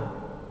Hara.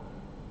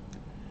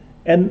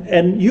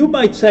 And you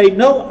might say,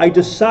 no, I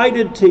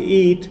decided to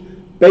eat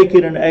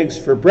bacon and eggs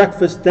for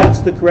breakfast. That's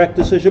the correct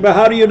decision. But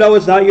how do you know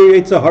it's not your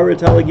Yetzer Hara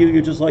telling you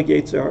you just like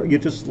Yetzer Hara? You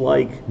just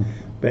like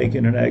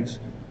bacon and eggs.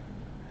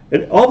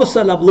 And all of a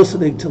sudden, I'm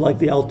listening to like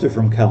the Alter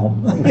from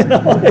Kelm.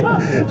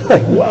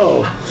 Like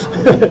whoa,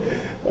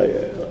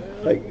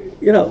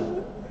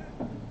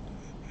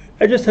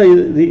 I just tell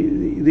you,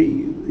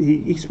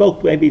 he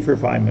spoke maybe for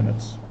 5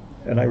 minutes,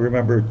 and I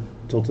remember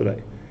till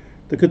today.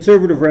 The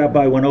conservative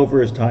rabbi went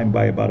over his time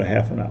by about a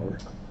half an hour.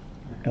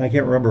 And I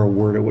can't remember a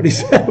word of what he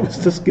said. It was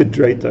just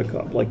gedreht,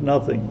 like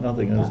nothing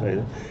to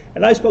say.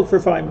 And I spoke for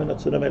 5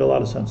 minutes, and it made a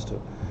lot of sense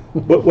too.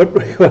 But what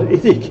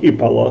did you keep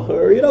halacha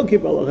or you don't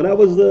keep halacha? That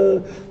was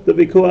the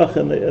vikuach,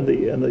 and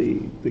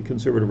the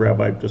conservative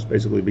rabbi just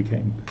basically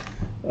became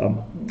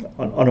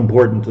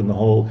unimportant in the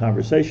whole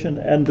conversation.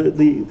 And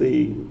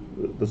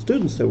the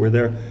students that were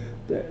there,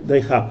 they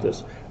hopped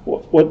this.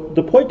 What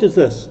the point is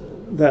this,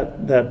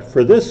 that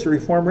for this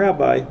Reform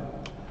rabbi,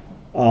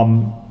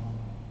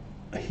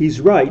 he's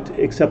right,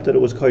 except that it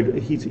was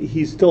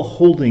he's still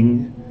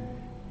holding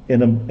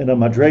in a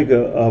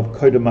madrega of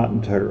koydem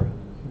matan Torah.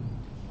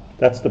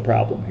 That's the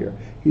problem here.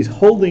 He's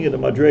holding in a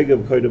madrega of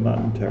koydem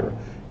matan Torah.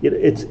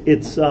 It's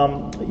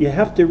you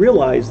have to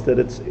realize that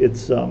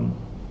it's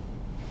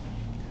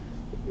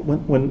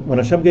when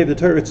Hashem gave the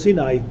Torah at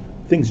Sinai,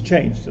 things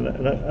changed,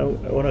 and I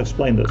want to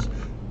explain this.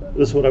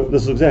 This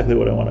is exactly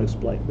what I want to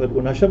explain. But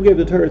when Hashem gave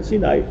the Torah at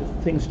Sinai,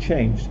 things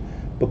changed.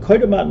 But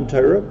koydem matan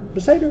Torah,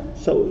 beseder.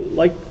 So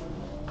like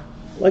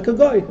a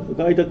guy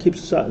that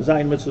keeps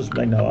Zayin mitzvahs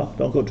b'nei Noach,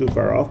 don't go too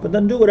far off, but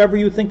then do whatever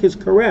you think is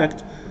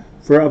correct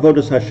for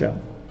avodas Hashem,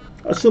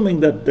 assuming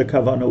that the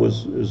kavanah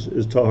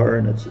is tahar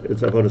and it's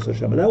avodas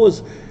Hashem. And that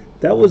was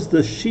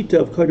the shita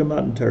of koydem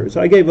matan Torah. So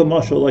I gave a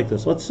mashal like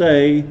this. Let's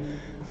say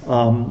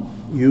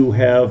you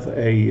have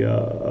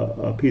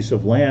a piece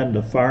of land,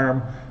 a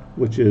farm,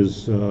 which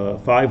is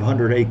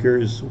 500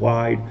 acres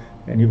wide,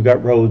 and you've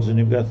got roads and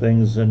you've got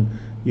things, and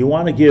you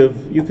want to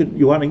give, you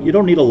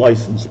don't need a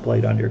license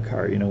plate on your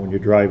car, when you're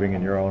driving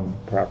in your own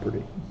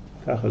property.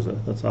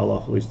 That's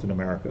Allah, at least in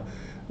America.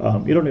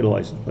 You don't need a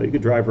license plate. You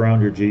could drive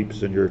around your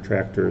Jeeps and your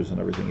tractors and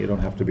everything. You don't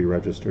have to be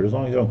registered as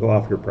long as you don't go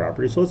off your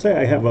property. So let's say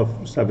I have a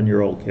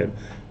 7-year-old kid.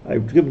 I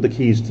give him the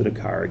keys to the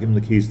car. I give him the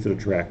keys to the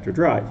tractor.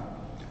 Drive.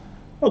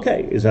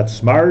 Okay, is that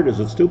smart? Is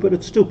it stupid?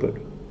 It's stupid.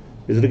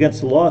 Is it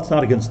against the law? It's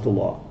not against the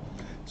law.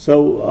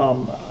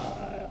 So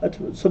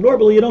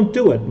normally you don't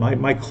do it.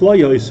 My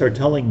kloyos are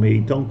telling me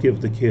don't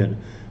give the kid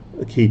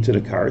a key to the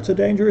car. It's a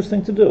dangerous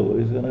thing to do.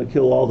 He's going to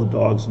kill all the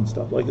dogs and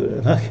stuff like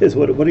that.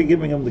 What are you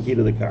giving him the key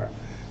to the car?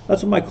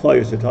 That's what my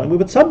kloyos are telling me.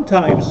 But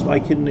sometimes my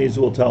kidneys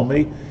will tell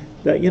me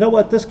that, you know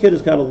what, this kid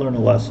has got to learn a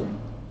lesson.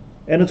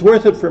 And it's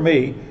worth it for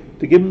me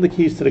to give him the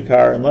keys to the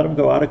car and let him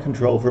go out of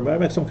control for a minute,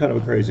 make some kind of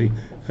a crazy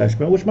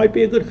cheshbon, which might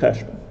be a good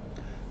cheshbon.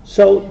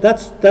 So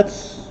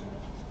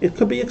it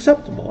could be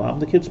acceptable. I'm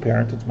the kid's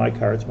parent, it's my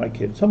car, it's my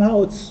kid.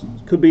 Somehow it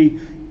could be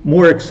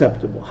more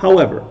acceptable.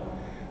 However,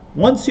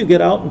 once you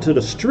get out into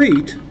the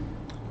street,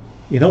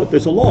 you know,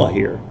 there's a law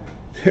here.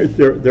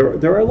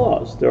 There are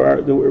laws.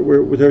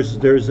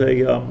 There's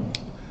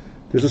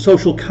a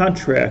social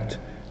contract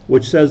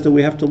which says that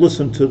we have to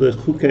listen to the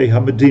Chukei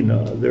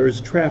Hamedina.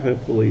 There's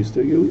traffic police.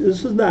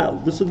 This is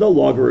no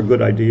longer a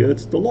good idea.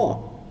 It's the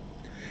law.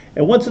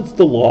 And once it's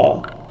the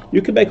law,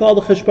 you can make all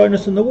the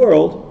cheshbonos in the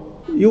world.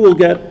 You will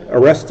get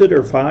arrested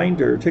or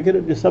fined or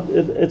ticketed. It's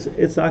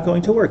not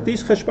going to work.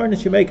 These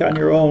cheshbonos you make on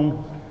your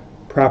own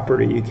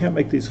property. You can't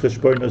make these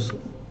cheshbonos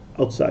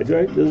outside,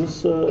 right?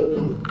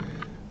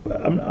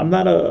 I'm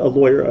not a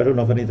lawyer. I don't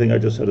know if anything I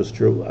just said is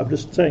true. I'm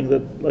just saying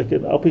that, like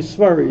in Al Pi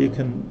Svara, you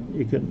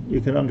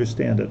can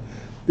understand it.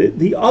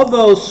 The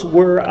Avos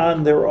were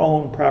on their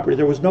own property.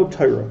 There was no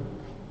Torah.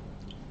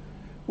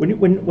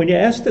 When you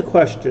ask the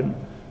question,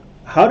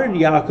 how did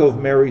Yaakov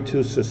marry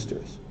 2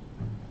 sisters?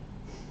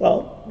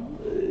 Well,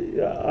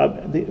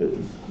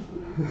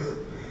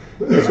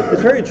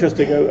 it's very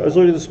interesting. I was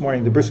looking this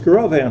morning. The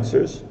Briskerov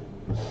answers.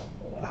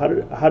 How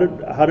did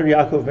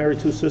Yaakov marry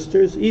 2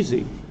 sisters?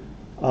 Easy.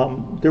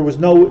 There was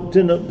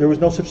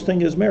no such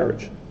thing as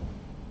marriage.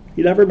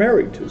 He never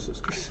married 2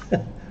 sisters.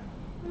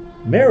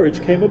 Marriage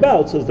came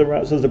about, says the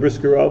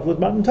Briskerov, with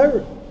Matan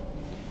Torah.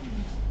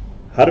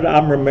 How did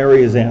Amram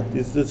marry his aunt?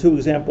 These are the 2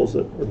 examples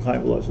that Reb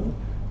Chaim Volozhin.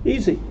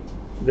 Easy.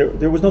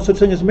 There was no such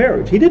thing as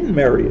marriage. He didn't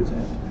marry his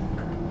aunt.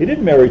 He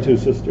didn't marry 2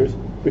 sisters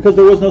because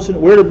there was no.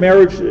 Where did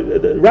marriage?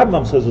 The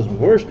Rambam says this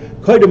first.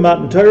 Koydem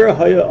Matan Torah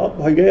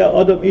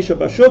Hagea Adam Isha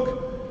Bashuk.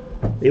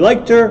 He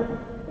liked her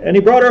and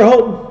he brought her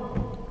home.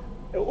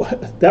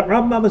 That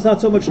Rambam is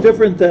not so much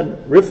different than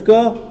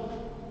Rivka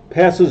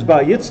passes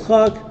by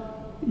Yitzchak.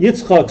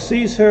 Yitzchak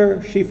sees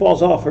her. She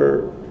falls off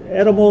her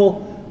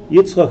animal.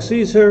 Yitzchak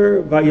sees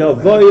her.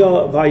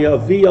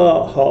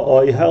 Vayavia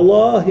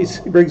ha'oihela. He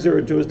brings her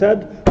into his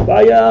tent.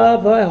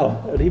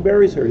 And he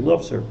marries her. He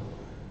loves her.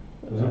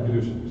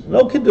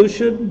 No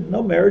kedushin,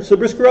 no marriage. So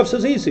Briskerov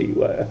says easy.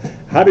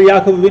 How did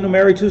Yaakov Avinu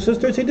marry 2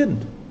 sisters? He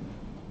didn't.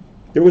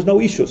 There was no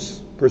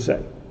ishus per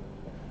se.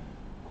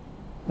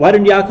 Why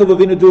didn't Yaakov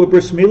Avinu do a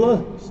bris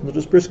milah? It's not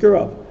just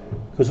Briskerov.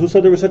 Because who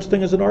said there was such a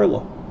thing as an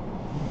orla?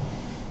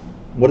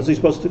 What is he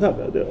supposed to do?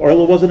 The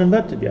orla wasn't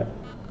invented yet.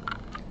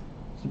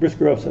 So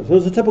Briskerov says. So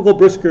it's a typical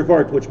Brisker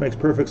vart, which makes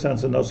perfect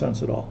sense and no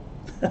sense at all.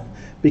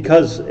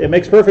 Because it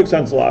makes perfect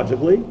sense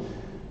logically,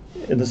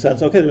 in the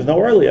sense, okay, there's no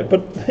orla yet,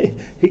 but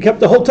he kept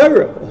the whole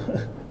Torah.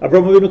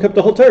 Avraham Avinu kept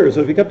the whole Torah.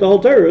 So if he kept the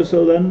whole Torah,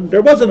 so then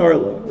there was an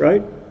orla,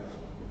 right?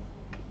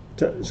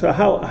 So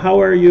how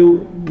are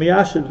you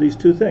miyashiv these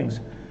 2 things?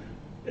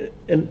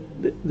 And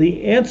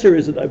the answer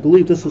is that I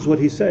believe this is what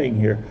he's saying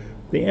here.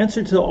 The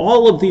answer to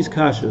all of these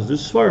kashas,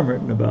 there's svarim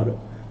written about it.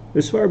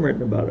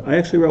 I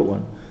actually wrote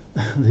one. I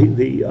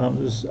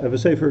have a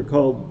sefer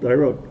that I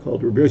wrote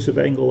called Rabbi Yosef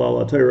Engel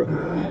al Torah,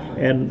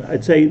 and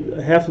I'd say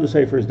half of the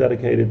sefer is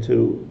dedicated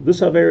to this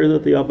Avera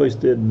that the Avos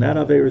did and that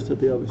Avera that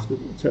the Avos did.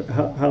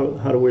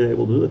 How were they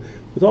able to do it?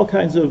 With all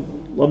kinds of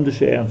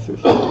lumdishe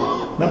answers.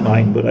 Not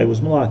mine, but I was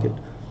malakit.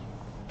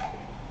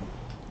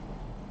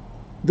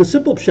 The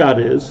simple pshat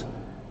is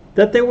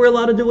that they were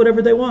allowed to do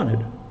whatever they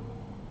wanted.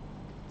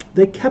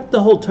 They kept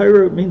the whole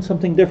Torah means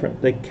something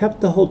different. They kept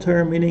the whole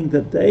Torah meaning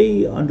that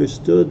they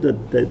understood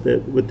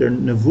that with their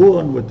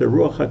nevuah and with their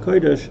ruach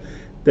hakodesh,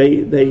 they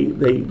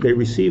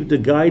received the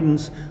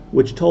guidance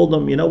which told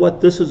them, you know what,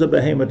 this is a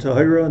behemoth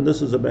tahira and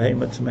this is a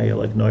behemoth tmeya,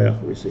 like Noach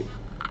received.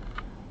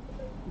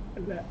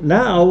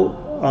 Now,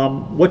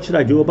 what should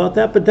I do about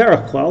that?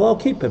 B'derech klal, I'll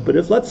keep it. But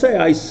if, let's say,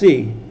 I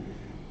see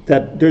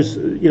that there's,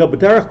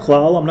 b'derech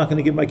klal, I'm not going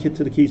to give my kid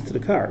the keys to the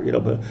car,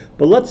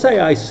 but let's say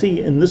I see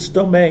in this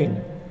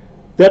domain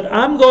that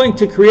I'm going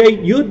to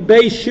create Yud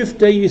Bais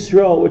Shivtei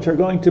Yeshurun, which are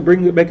going to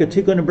make a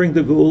tikkun and bring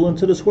the gul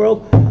into this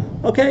world.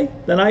 Okay,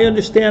 then I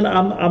understand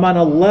I'm on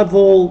a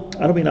level.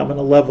 I don't mean I'm on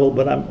a level,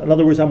 but in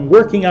other words, I'm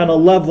working on a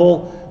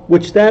level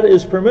which that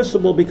is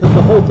permissible because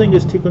the whole thing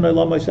is tikkun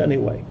olamis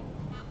anyway.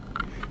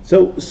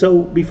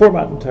 So before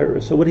Matan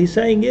Torah. So what he's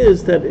saying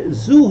is that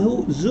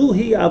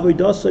zuhi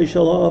avodas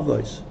shel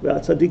avos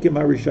tzadikim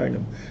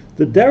harishonim.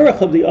 The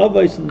derech of the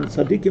avos and the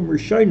tzadikim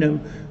rishonim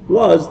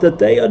was that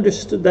they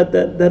understood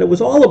that it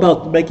was all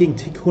about making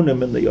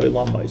tikkunim in the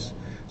olamais.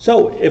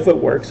 So if it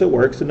works, it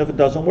works, and if it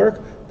doesn't work,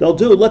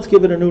 let's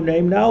give it a new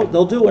name now,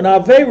 they'll do an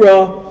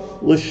Avera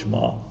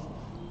Leshma.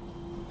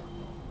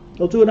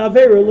 They'll do an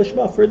Avera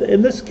Leshma.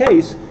 In this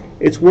case,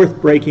 it's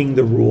worth breaking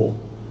the rule.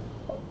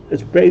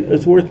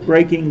 It's worth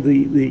breaking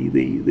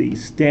the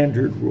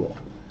standard rule.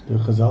 Did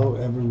Chazal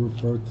ever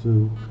refer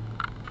to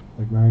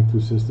like marrying two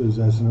sisters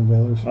as an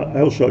Avera Leshma?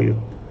 I'll show you.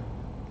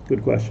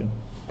 Good question.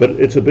 But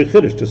it's a big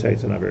chiddush to say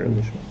it's an Avera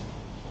Leshma.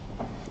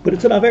 But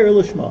it's an Avera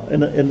Leshma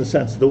in the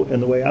sense, in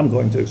the way I'm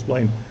going to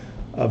explain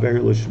Avera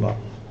Leshma.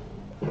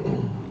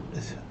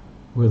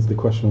 Was the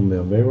question on the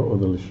Avera or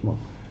the Lishma?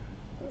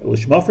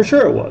 Lishma for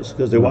sure it was,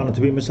 because they wanted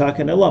to be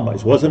Misakin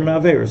Elamais. It wasn't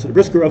an Avera. So the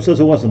Brisker Rav says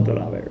it wasn't an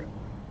Avera.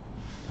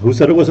 Who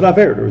said it was an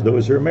Avera? There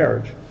was her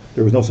marriage.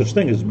 There was no such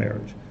thing as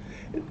marriage.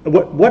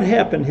 What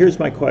happened? Here's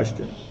my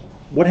question.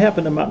 What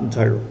happened to Matan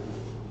Torah?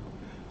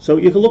 So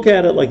you can look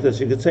at it like this.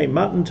 You could say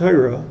Matan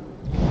Torah.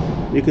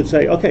 You could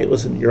say, okay,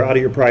 listen, you're out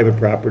of your private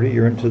property.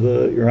 You're on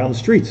the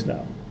streets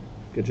now.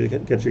 Get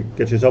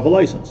yourself a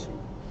license.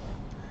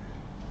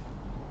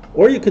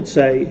 Or you could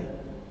say,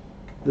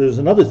 there's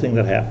another thing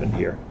that happened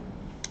here,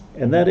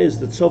 and that is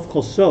that Sof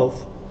Kol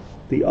Sof,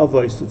 the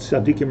Avos, the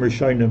Tzadikim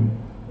Rishonim,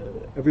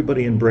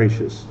 everybody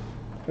embraces.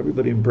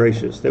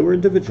 They were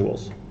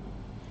individuals.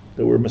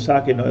 They were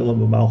Masakin Olam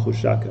U'Malchus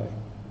Shakai.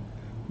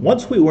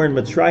 Once we were in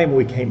Mitzrayim,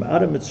 we came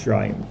out of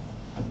Mitzrayim.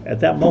 At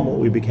that moment,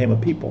 we became a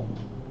people.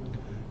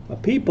 A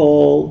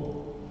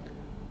people,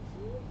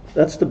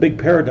 that's the big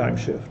paradigm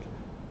shift.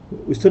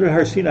 We stood at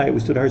Har Sinai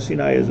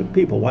as a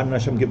people. Why didn't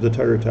Hashem give the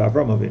Torah to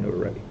Avram Avinu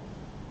already?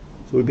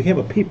 So we became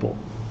a people.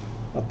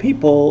 A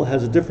people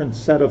has a different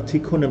set of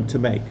tikkunim to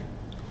make.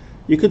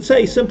 You could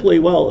say simply,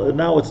 well,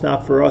 now it's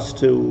not for us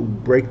to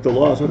break the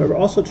laws, whatever.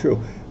 Also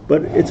true,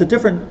 but it's a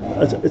different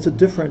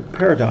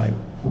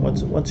paradigm.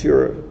 Once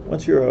you're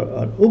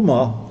an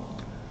ummah,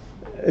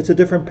 it's a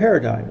different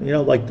paradigm.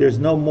 Like there's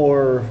no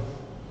more.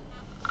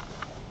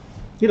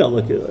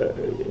 Like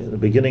in the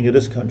beginning of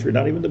this country,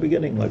 not even the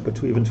beginning, like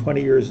between even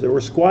 20 years, there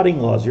were squatting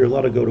laws. You're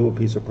allowed to go to a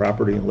piece of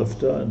property and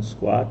lift and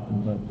squat,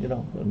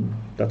 and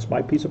that's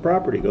my piece of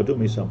property. Go do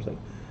me something.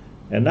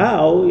 And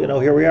now,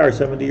 here we are,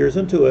 70 years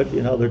into it.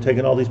 They're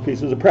taking all these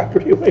pieces of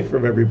property away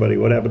from everybody.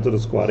 What happened to the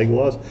squatting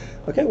laws?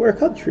 Okay, we're a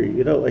country.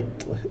 You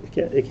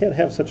can't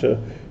have such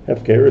a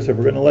hefkerus. If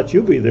we're going to let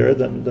you be there,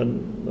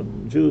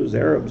 then Jews,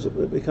 Arabs,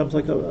 it becomes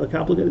like a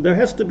complicated. There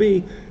has to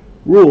be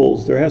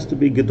rules, there has to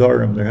be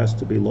gedarim, there has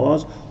to be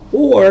laws,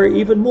 or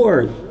even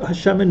more,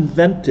 Hashem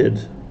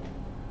invented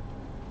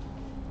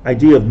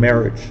idea of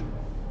marriage.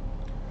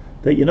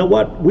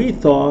 That we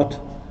thought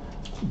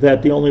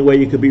that the only way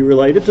you could be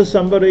related to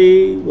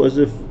somebody was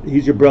if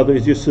he's your brother,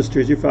 he's your sister,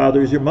 he's your father,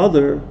 he's your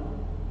mother.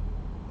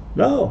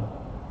 No.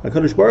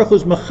 HaKadosh Baruch Hu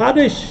is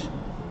machadish,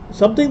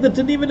 something that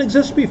didn't even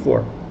exist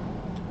before.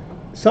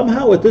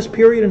 Somehow at this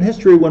period in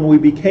history when we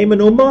became an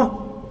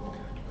ummah,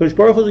 Kodesh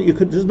Baruch Hu,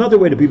 there's another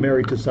way to be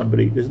married to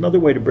somebody. There's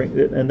another way to bring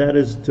it, and that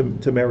is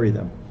to marry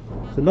them.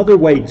 It's another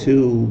way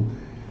to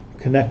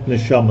connect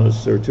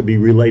neshamas or to be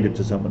related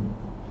to someone.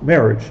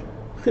 Marriage,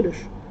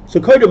 chiddush. So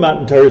Kodesh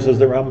Matan Torah, says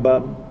the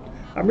Rambam.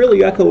 I'm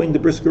really echoing the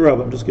Brisker Rav.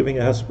 I'm just giving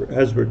a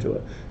hesber to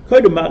it.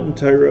 Kodesh Matan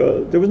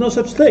Torah, there was no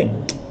such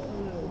thing.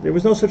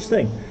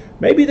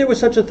 Maybe there was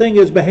such a thing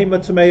as behema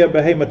tzemeya,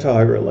 behema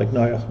tahira, like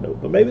Noach knew.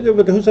 But maybe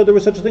who said there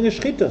was such a thing as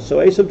shchita? So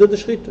Esav did the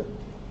shchita.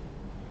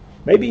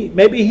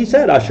 Maybe he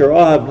said, Asher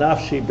Ohav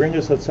Nafshi, bring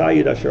us a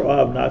tzayid, Asher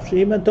Ohav Nafshi.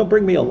 He meant, don't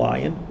bring me a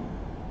lion.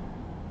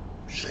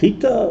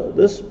 Shchita,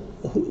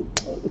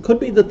 it could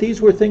be that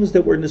these were things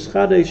that were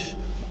nischadesh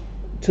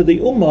to the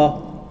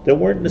ummah, that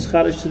weren't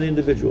nischadesh to the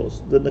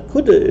individuals. The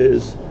nakuda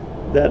is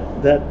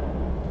that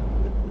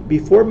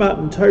before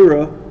Matan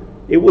Torah,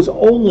 it was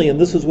only, and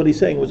this is what he's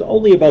saying, it was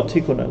only about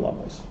tikkun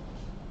elamas.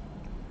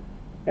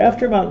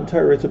 After Matan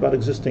Torah, it's about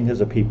existing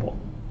as a people.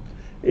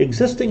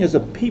 Existing as a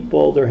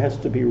people, there has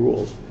to be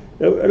rules.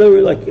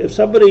 Like if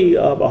somebody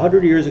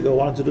 100 years ago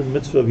wanted to do the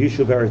mitzvah of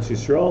Yishuv Eretz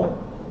Yisrael,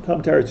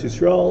 come to Eretz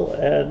Yisrael,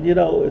 and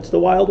it's the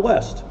Wild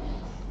West.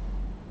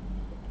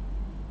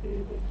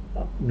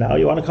 Now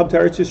you want to come to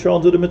Eretz Yisrael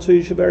and do the mitzvah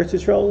Yishuv Eretz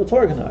Yisrael, it's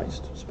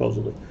organized,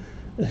 supposedly.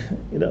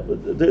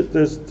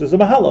 There's a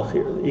mahalach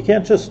here. You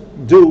can't just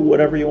do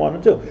whatever you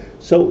want to do.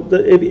 So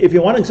if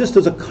you want to exist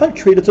as a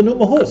country, that's a new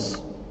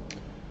mahus.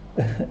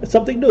 It's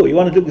something new. You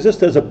want to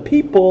exist as a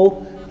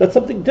people, that's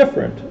something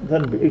different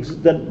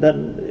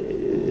than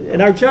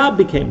and our job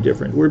became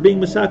different. We're being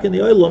masak in the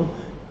oilam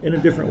in a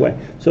different way.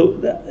 So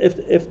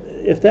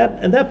if that,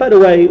 and that, by the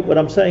way, what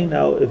I'm saying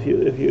now, if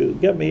you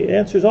get me,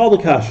 answers all the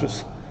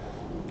kashas.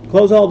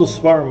 Close all the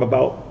svarim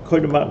about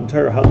Kodesh Matan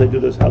Torah, how they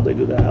do this, how they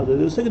do that, how they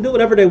do this. They could do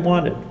whatever they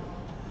wanted,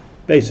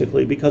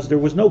 basically, because there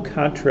was no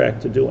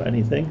contract to do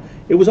anything.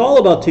 It was all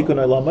about tikkun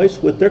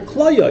olamos with their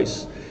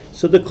klayos.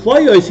 So the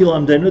klayos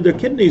hilamdenu, their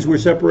kidneys were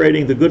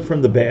separating the good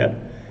from the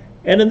bad.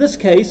 And in this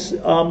case,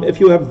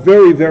 if you have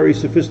very, very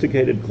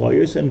sophisticated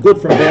klayos, and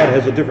good from bad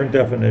has a different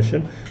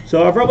definition.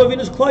 So Avram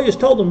Avinu's klayos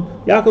told him,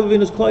 Yaakov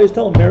Avinu's klayos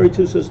told him, marry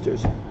two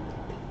sisters.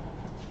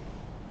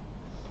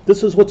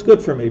 This is what's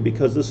good for me,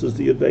 because this is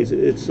the advice.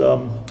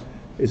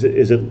 Is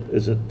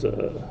it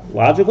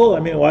logical? I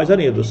mean, why is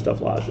any of this stuff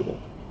logical?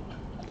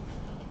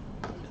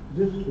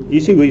 You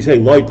see, we say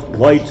light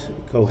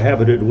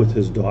cohabited with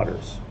his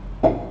daughters.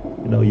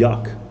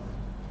 Yuck.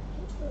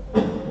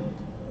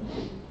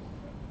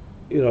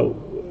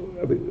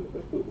 I mean,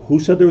 who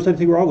said there was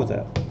anything wrong with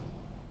that?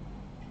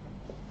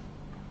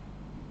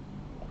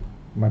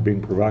 Am I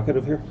being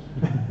provocative here?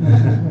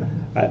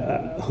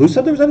 Who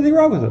said there was anything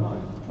wrong with it?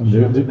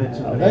 They did.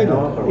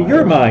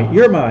 You're mine.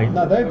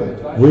 No, they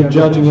did. We're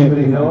judging it.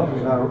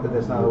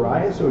 That's not a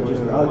riot, or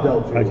just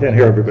adultery? I can't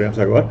hear everybody. I'm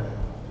sorry, what?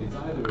 It's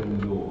either in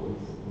the laws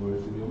or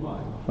it's in your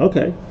mind.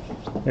 Okay.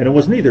 And it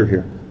was neither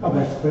here. Oh,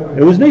 that's clear.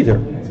 It was neither.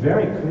 It's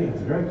very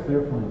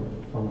clear from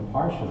the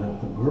parsha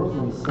that the girls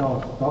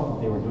themselves felt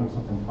that they were doing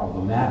something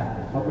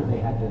problematic. They felt that they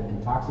had to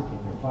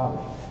intoxicate their father.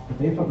 But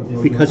they felt that they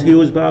were Because doing he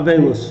was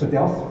Ba'avelus. But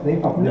they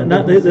felt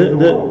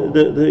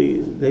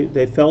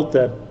They felt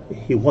that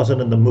he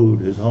wasn't in the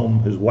mood. His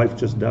wife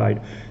just died.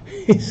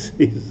 He's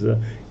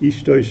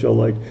Ishtoisho,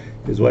 like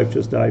his wife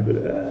just died. But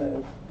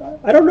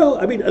I don't know.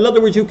 I mean, in other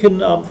words, you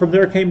can, from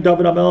there came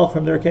David HaMelech,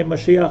 from there came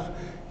Mashiach.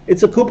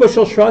 It's a kupa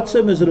shel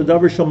shratzim. Is it a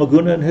davar shel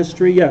maguna in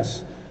history?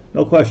 Yes.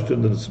 No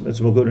question that it's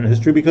maguna in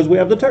history because we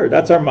have the Torah.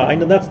 That's our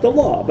mind and that's the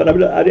law. But I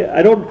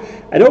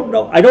don't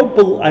know. I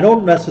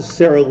don't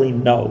necessarily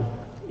know.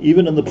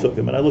 Even in the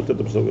Psukim, and I looked at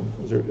the Psukim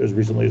as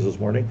recently as this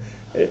morning,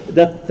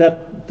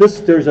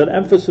 there's an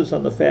emphasis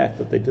on the fact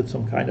that they did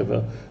some kind of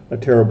a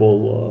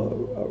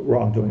terrible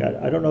wrongdoing.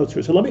 I don't know it's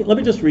true. So let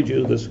me just read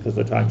you this because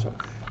the time's up.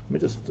 Let me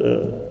just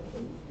the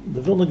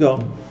Vilna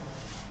Gaon.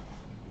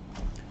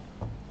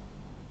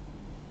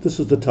 This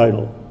is the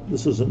title.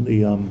 This is in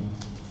the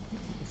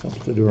some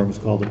Sidurim is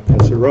called the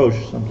Keser Rosh.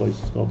 Some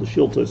places it's called the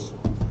Shiltus.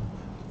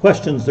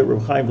 Questions that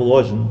Reb Chaim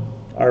Volozhin,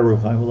 Reb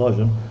Chaim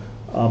Volozhin,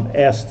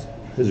 asked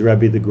his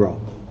Rebbe the Gra.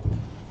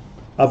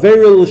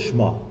 Avera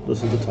Leshma,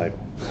 this is the title.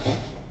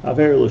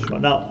 Avera Leshma.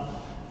 Now,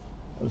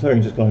 I'm sorry,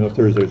 I'm just going off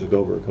Thursdays to go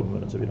over a couple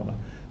minutes if you don't mind.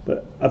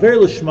 But Avera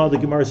Leshma, the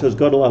Gemara says,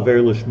 Gadol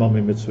Avera Leshma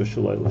mi mitzvah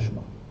shalai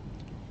Leshma.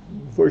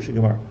 First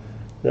Gemara,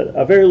 that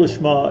Avera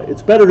Leshma,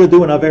 it's better to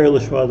do an Avera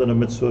Leshma than a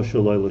mitzvah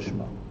shalai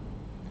Leshma.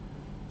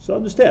 So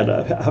understand,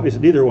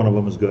 obviously neither one of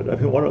them is good. I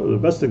mean, the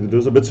best thing to do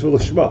is a mitzvah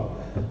Leshma.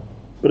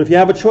 But if you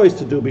have a choice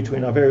to do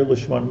between Avera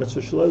Leshma and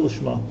mitzvah shalai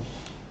Leshma,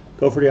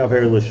 go for the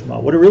Avera Leshma.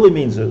 What it really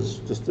means is,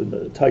 just in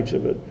the touch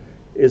of it,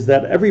 is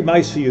that every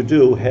Maisa you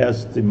do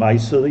has the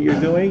Maisa that you're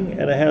doing,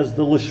 and it has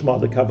the Leshma,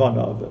 the Kavanah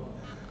of it.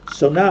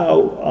 So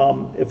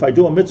now, if I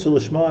do a mitzvah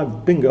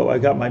Leshma, bingo, I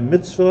got my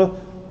mitzvah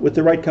with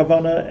the right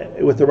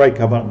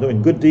Kavanah, I'm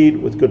doing good deed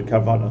with good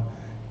Kavanah.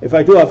 If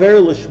I do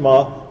Avera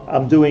Leshma,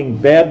 I'm doing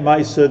bad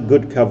Maisa,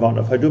 good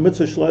Kavanah. If I do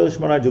mitzvah Shalai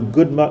Leshma, I do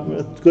good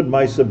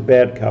Maisa,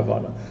 bad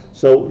Kavanah.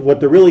 So what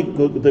the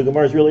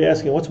Gemara is really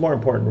asking, what's more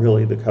important,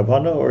 really, the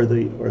Kavanah or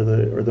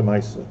the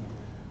Maisa?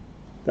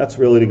 That's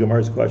really the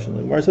Gemara's question.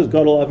 The Gemara says,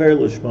 Gadol Avera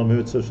Leshma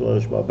mitzvah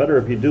Shalai Leshma. Better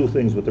if you do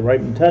things with the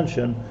right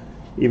intention,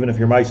 even if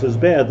your Maisa is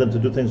bad, than to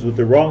do things with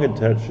the wrong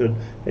intention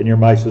and your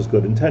Maisa is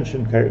good.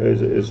 Intention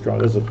is strong.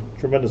 There's a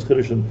tremendous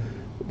chiddush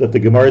that the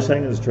Gemara is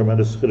saying, is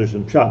tremendous chiddush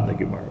in Pshat in the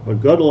Gemara.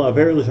 But Gadol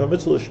Avera Leshma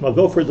mitzvah Leshma,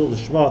 go for the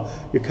Leshma.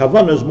 Your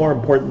Kavanah is more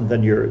important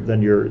than your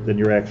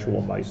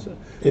actual Maisa.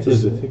 If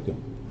there's a tikkun.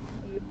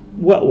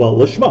 Well,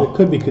 Leshma. It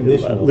could be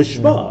conditional.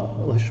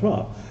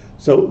 Leshma.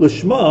 So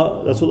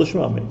Leshma, that's what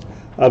Leshma means.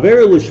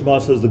 Avera Leshma,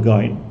 says the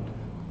Gaon,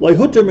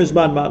 Leihuter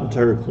Mizman Matan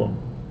Torah Klum.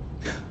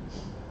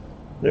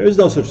 There is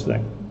no such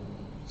thing.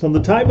 So in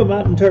the time of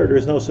Matan Torah, there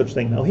is no such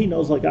thing. Now he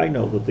knows, like I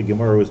know, that the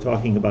Gemara was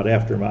talking about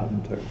after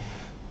Matan Torah.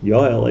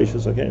 Yoel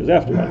Eishas, okay, it's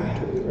after Matan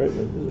Torah, right?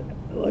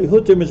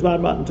 Leihuter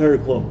Mizman Matan Torah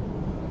Klum.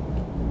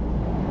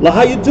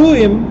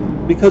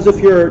 Lahayaduim, because if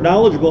you're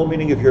knowledgeable,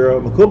 meaning if you're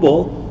a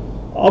Makubal,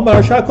 you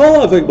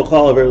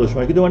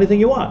can do anything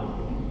you want.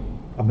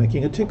 I'm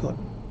making a tikkun.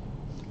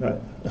 Right?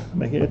 I'm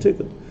making a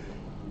tikkun.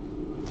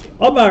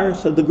 Amar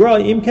said the Gra,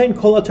 Imkain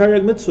kol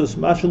atariyag mitzvahs,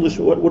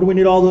 what do we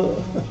need all the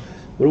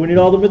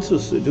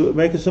mitzvahs to do?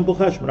 Make a simple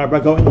cheshbon. Am I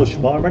going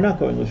lishma? Am I not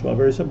going lishma?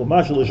 Very simple.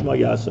 Mashal lishma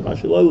yasa,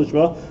 mashal lo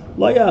lishma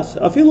la yasa.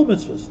 Afilu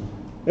mitzvahs.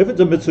 If it's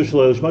a mitzvah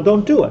shelo lishma,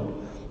 don't do it.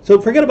 So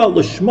forget about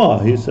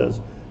lishma. He says.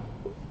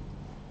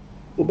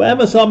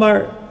 U'ba'emes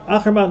amar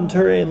achar matan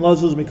Torah in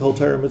lazuz mikol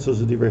Torah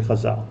mitzvahs u'divrei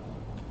chazal.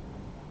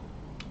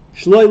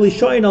 Shloi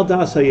lishoyin al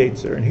das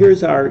hayetzer. And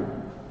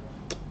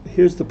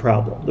here's the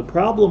problem. The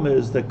problem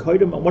is that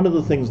one of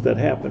the things that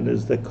happened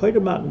is that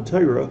Koydem Matan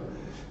Torah,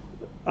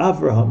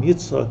 Avraham,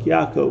 Yitzchak,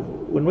 Yaakov,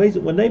 when they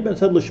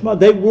said Lishma,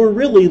 they were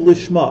really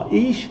Lishma.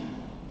 Ish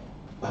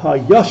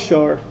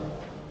ha-yashar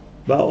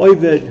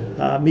ba'oived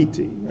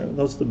ha'amiti.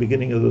 That's the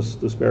beginning of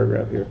this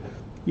paragraph here.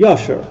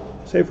 Yashar,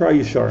 sefer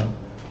Yeshurim.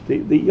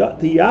 The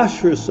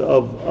Yashrus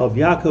of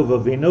Yaakov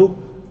Avinu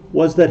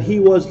was that he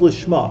was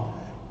Lishma.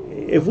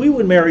 If we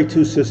would marry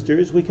two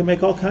sisters, we can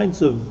make all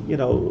kinds of,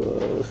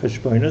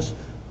 cheshbonis.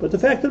 But the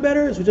fact of the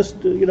matter is, we just,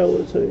 we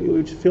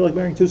just feel like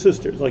marrying two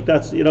sisters. Like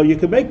that's, you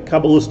can make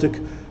Kabbalistic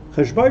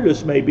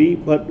cheshbonis maybe,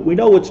 but we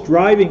know what's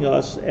driving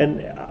us,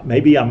 and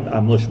maybe I'm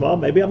Lishma,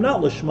 maybe I'm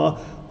not Lishma.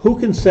 who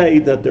can say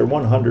that they're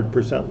 100%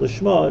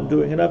 Lishma and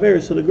doing an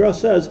Avera? So the Gra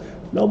says,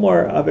 no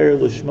more Avera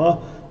Leshma.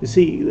 You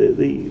see,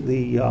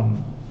 the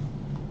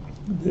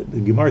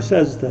Gemara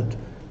says that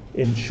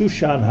in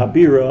Shushan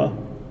Habira,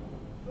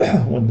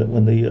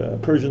 when the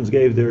Persians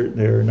gave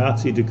their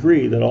Nazi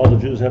decree that all the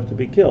Jews have to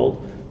be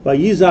killed,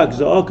 Vayizak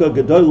Za'aka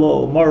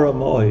Gedolo Mara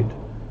Moed.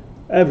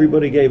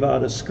 Everybody gave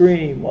out a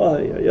scream,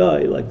 oy, oy,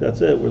 oy, like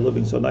that's it, we're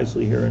living so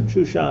nicely here in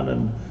Shushan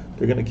and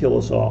they're going to kill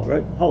us all,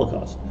 right?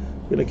 Holocaust,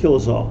 they're going to kill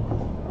us all.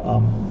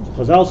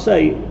 Because I'll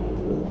say,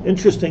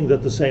 interesting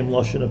that the same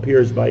Lashon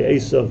appears by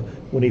Esav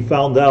when he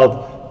found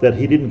out that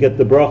he didn't get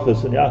the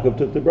brachas and Yaakov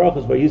took the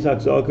brachas. By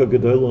Yitzhak Zaka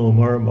Gedolah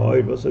Umar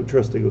Moed was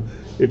interesting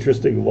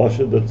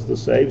Lashon that's the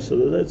same. So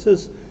that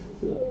says,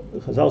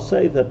 because I'll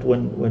say that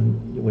when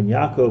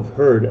Yaakov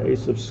heard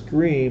Esav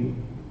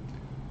scream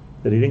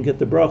that he didn't get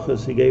the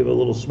brachas, he gave a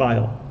little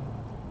smile.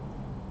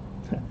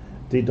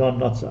 Didon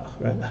Natzach,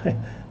 right?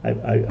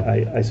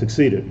 I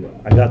succeeded.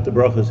 I got the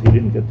brachas, he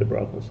didn't get the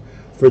brachas.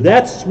 For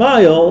that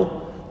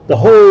smile, the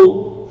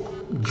whole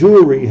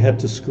Jewry had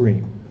to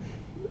scream.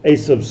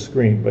 Esav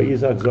screamed.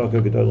 What's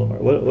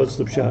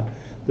the pshat?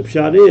 The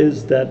pshat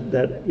is that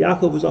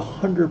Yaakov was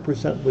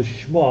 100%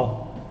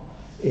 lishma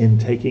in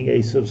taking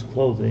Esav's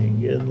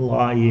clothing, in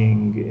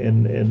lying,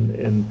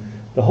 in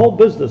the whole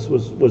business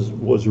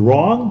was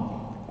wrong.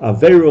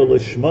 Avera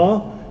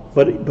Leshma,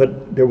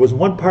 but there was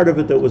one part of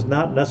it that was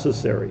not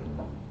necessary.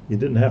 You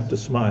didn't have to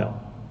smile.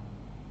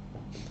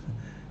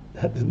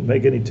 That didn't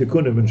make any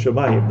tikkunim in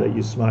Shemayim that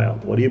you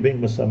smiled. What are you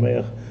being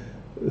mesameach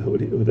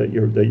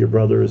that your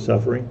brother is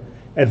suffering?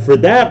 And for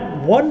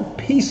that one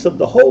piece of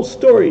the whole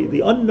story, the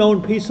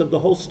unknown piece of the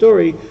whole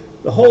story,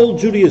 the whole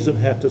Judaism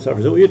had to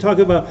suffer. So you're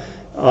talking about,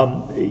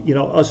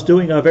 us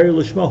doing Avera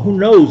Leshma. Who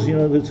knows?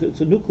 It's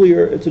a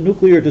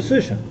nuclear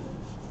decision.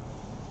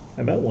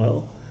 I meant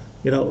well.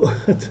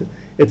 It's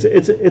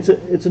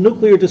a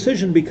nuclear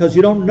decision because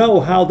you don't know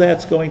how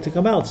that's going to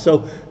come out.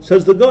 So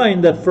says the Goin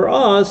that for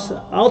us,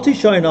 al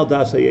tishayin al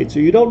dasay yetzer,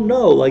 you don't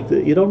know,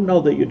 you don't know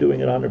that you're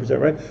doing it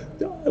 100%, right?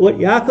 What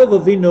Yaakov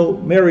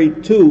Avinu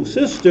married two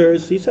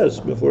sisters, he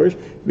says before,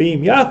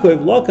 V'im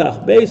Yaakov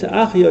lokach beis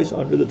achiyos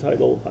under the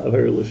title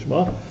Avera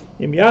Leshma.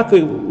 Im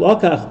Yaakov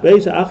lokach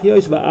beis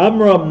achiyos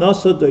va'amram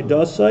nasa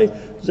doidasay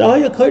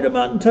zahaya koydem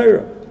matan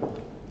Torah.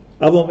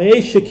 Aval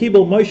meish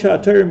shekibel Moshe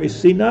HaTorah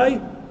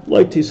misinai.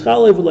 Even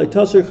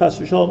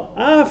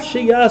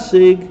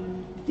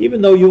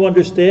though you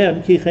understand,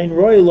 and I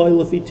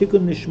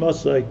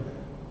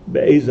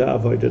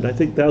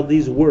think that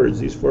these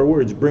four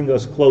words, bring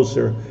us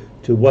closer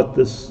to what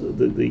the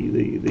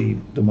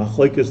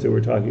machlokes they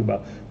were talking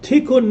about.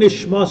 Tikkun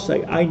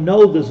nishmasai. I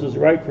know this is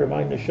right for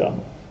my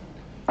neshama.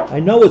 I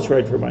know it's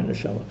right for my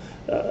neshama.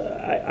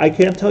 I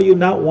can't tell you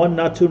not one,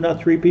 not two, not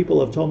three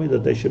people have told me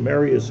that they should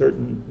marry a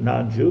certain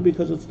non-Jew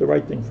because it's the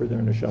right thing for their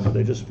neshama.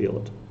 They just feel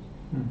it.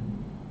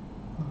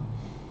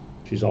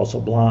 She's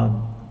also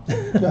blonde.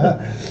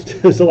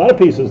 There's a lot of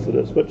pieces to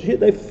this, but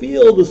they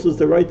feel this is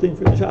the right thing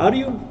for the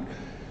child.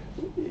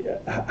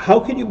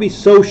 How can you be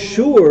so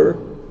sure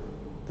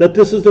that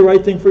this is the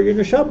right thing for your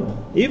neshama?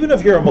 Even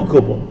if you're a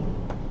makubal.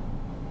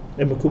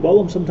 And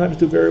makubalim sometimes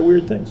do very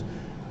weird things.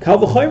 Kal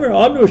v'chomer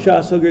amru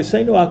shasol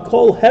gerseinu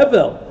akol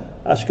hevel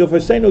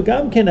ashkafaseinu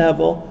gam ken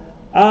hevel.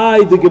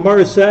 The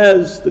Gemara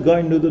says, the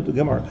guy knew the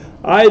Gemara.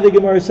 The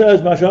Gemara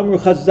says, Mashamru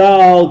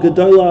Chazal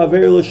Gedola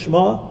Avera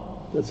Leshma,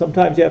 that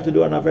sometimes you have to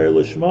do an Avera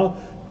Leshma,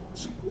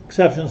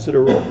 exceptions to the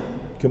rule.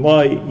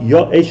 Kema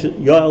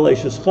Yoel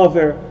Eshes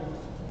Chaver,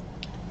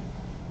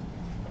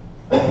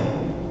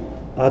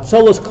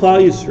 Hatzalas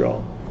Klal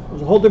Yisrael. It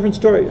was a whole different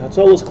story.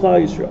 Hatzalas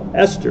Klal Yisrael.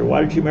 Esther,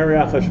 why did she marry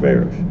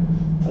Achashverosh?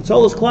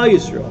 Hatzalas Klal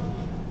Yisrael.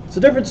 It's a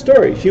different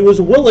story. She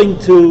was willing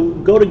to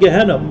go to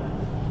Gehenna,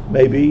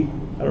 maybe.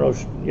 I don't know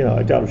if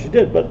I doubt if she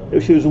did, but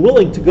if she was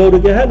willing to go to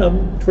Gehenna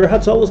for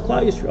Hatzalas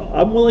Klal Yisrael,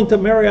 I'm willing to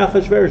marry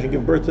Achashverosh and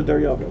give birth to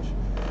Daryavesh.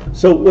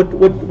 So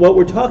what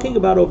we're talking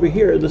about over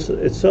here,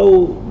 it's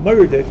so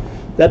murdic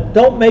that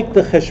don't make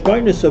the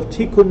cheshbonis of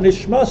Tikkun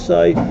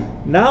Nishmasai.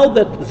 Now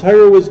that the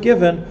Torah was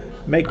given,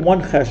 make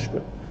one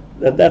cheshbon.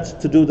 That's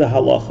to do the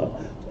halacha.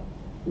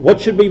 What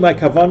should be my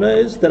kavana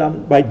is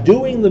that by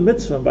doing the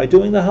mitzvah, by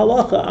doing the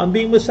halacha, I'm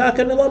being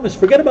misaken elamis.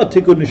 Forget about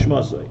Tikkun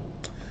Nishmasai.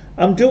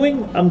 I'm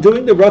doing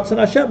the Ratzon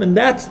Hashem, and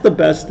that's the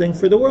best thing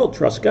for the world.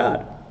 Trust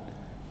God.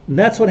 And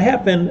that's what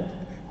happened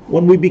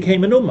when we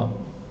became an ummah.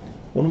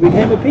 When we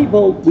became a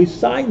people, we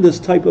signed this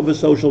type of a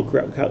social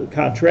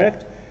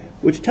contract,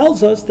 which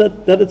tells us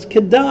that it's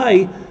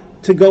kedai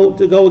to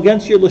go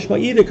against your lishma,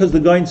 either because the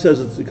guy says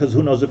it's because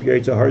who knows if your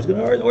Yetzer Hara is going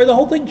to, or the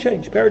whole thing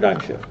changed, paradigm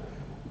shift.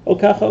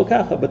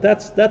 Okacha. But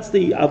that's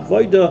the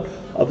avoida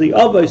of the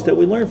avos that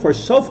we learned for.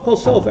 Sof kol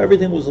sof,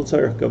 everything was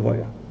l'tzarech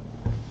gavoya.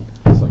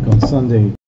 It's like on Sunday.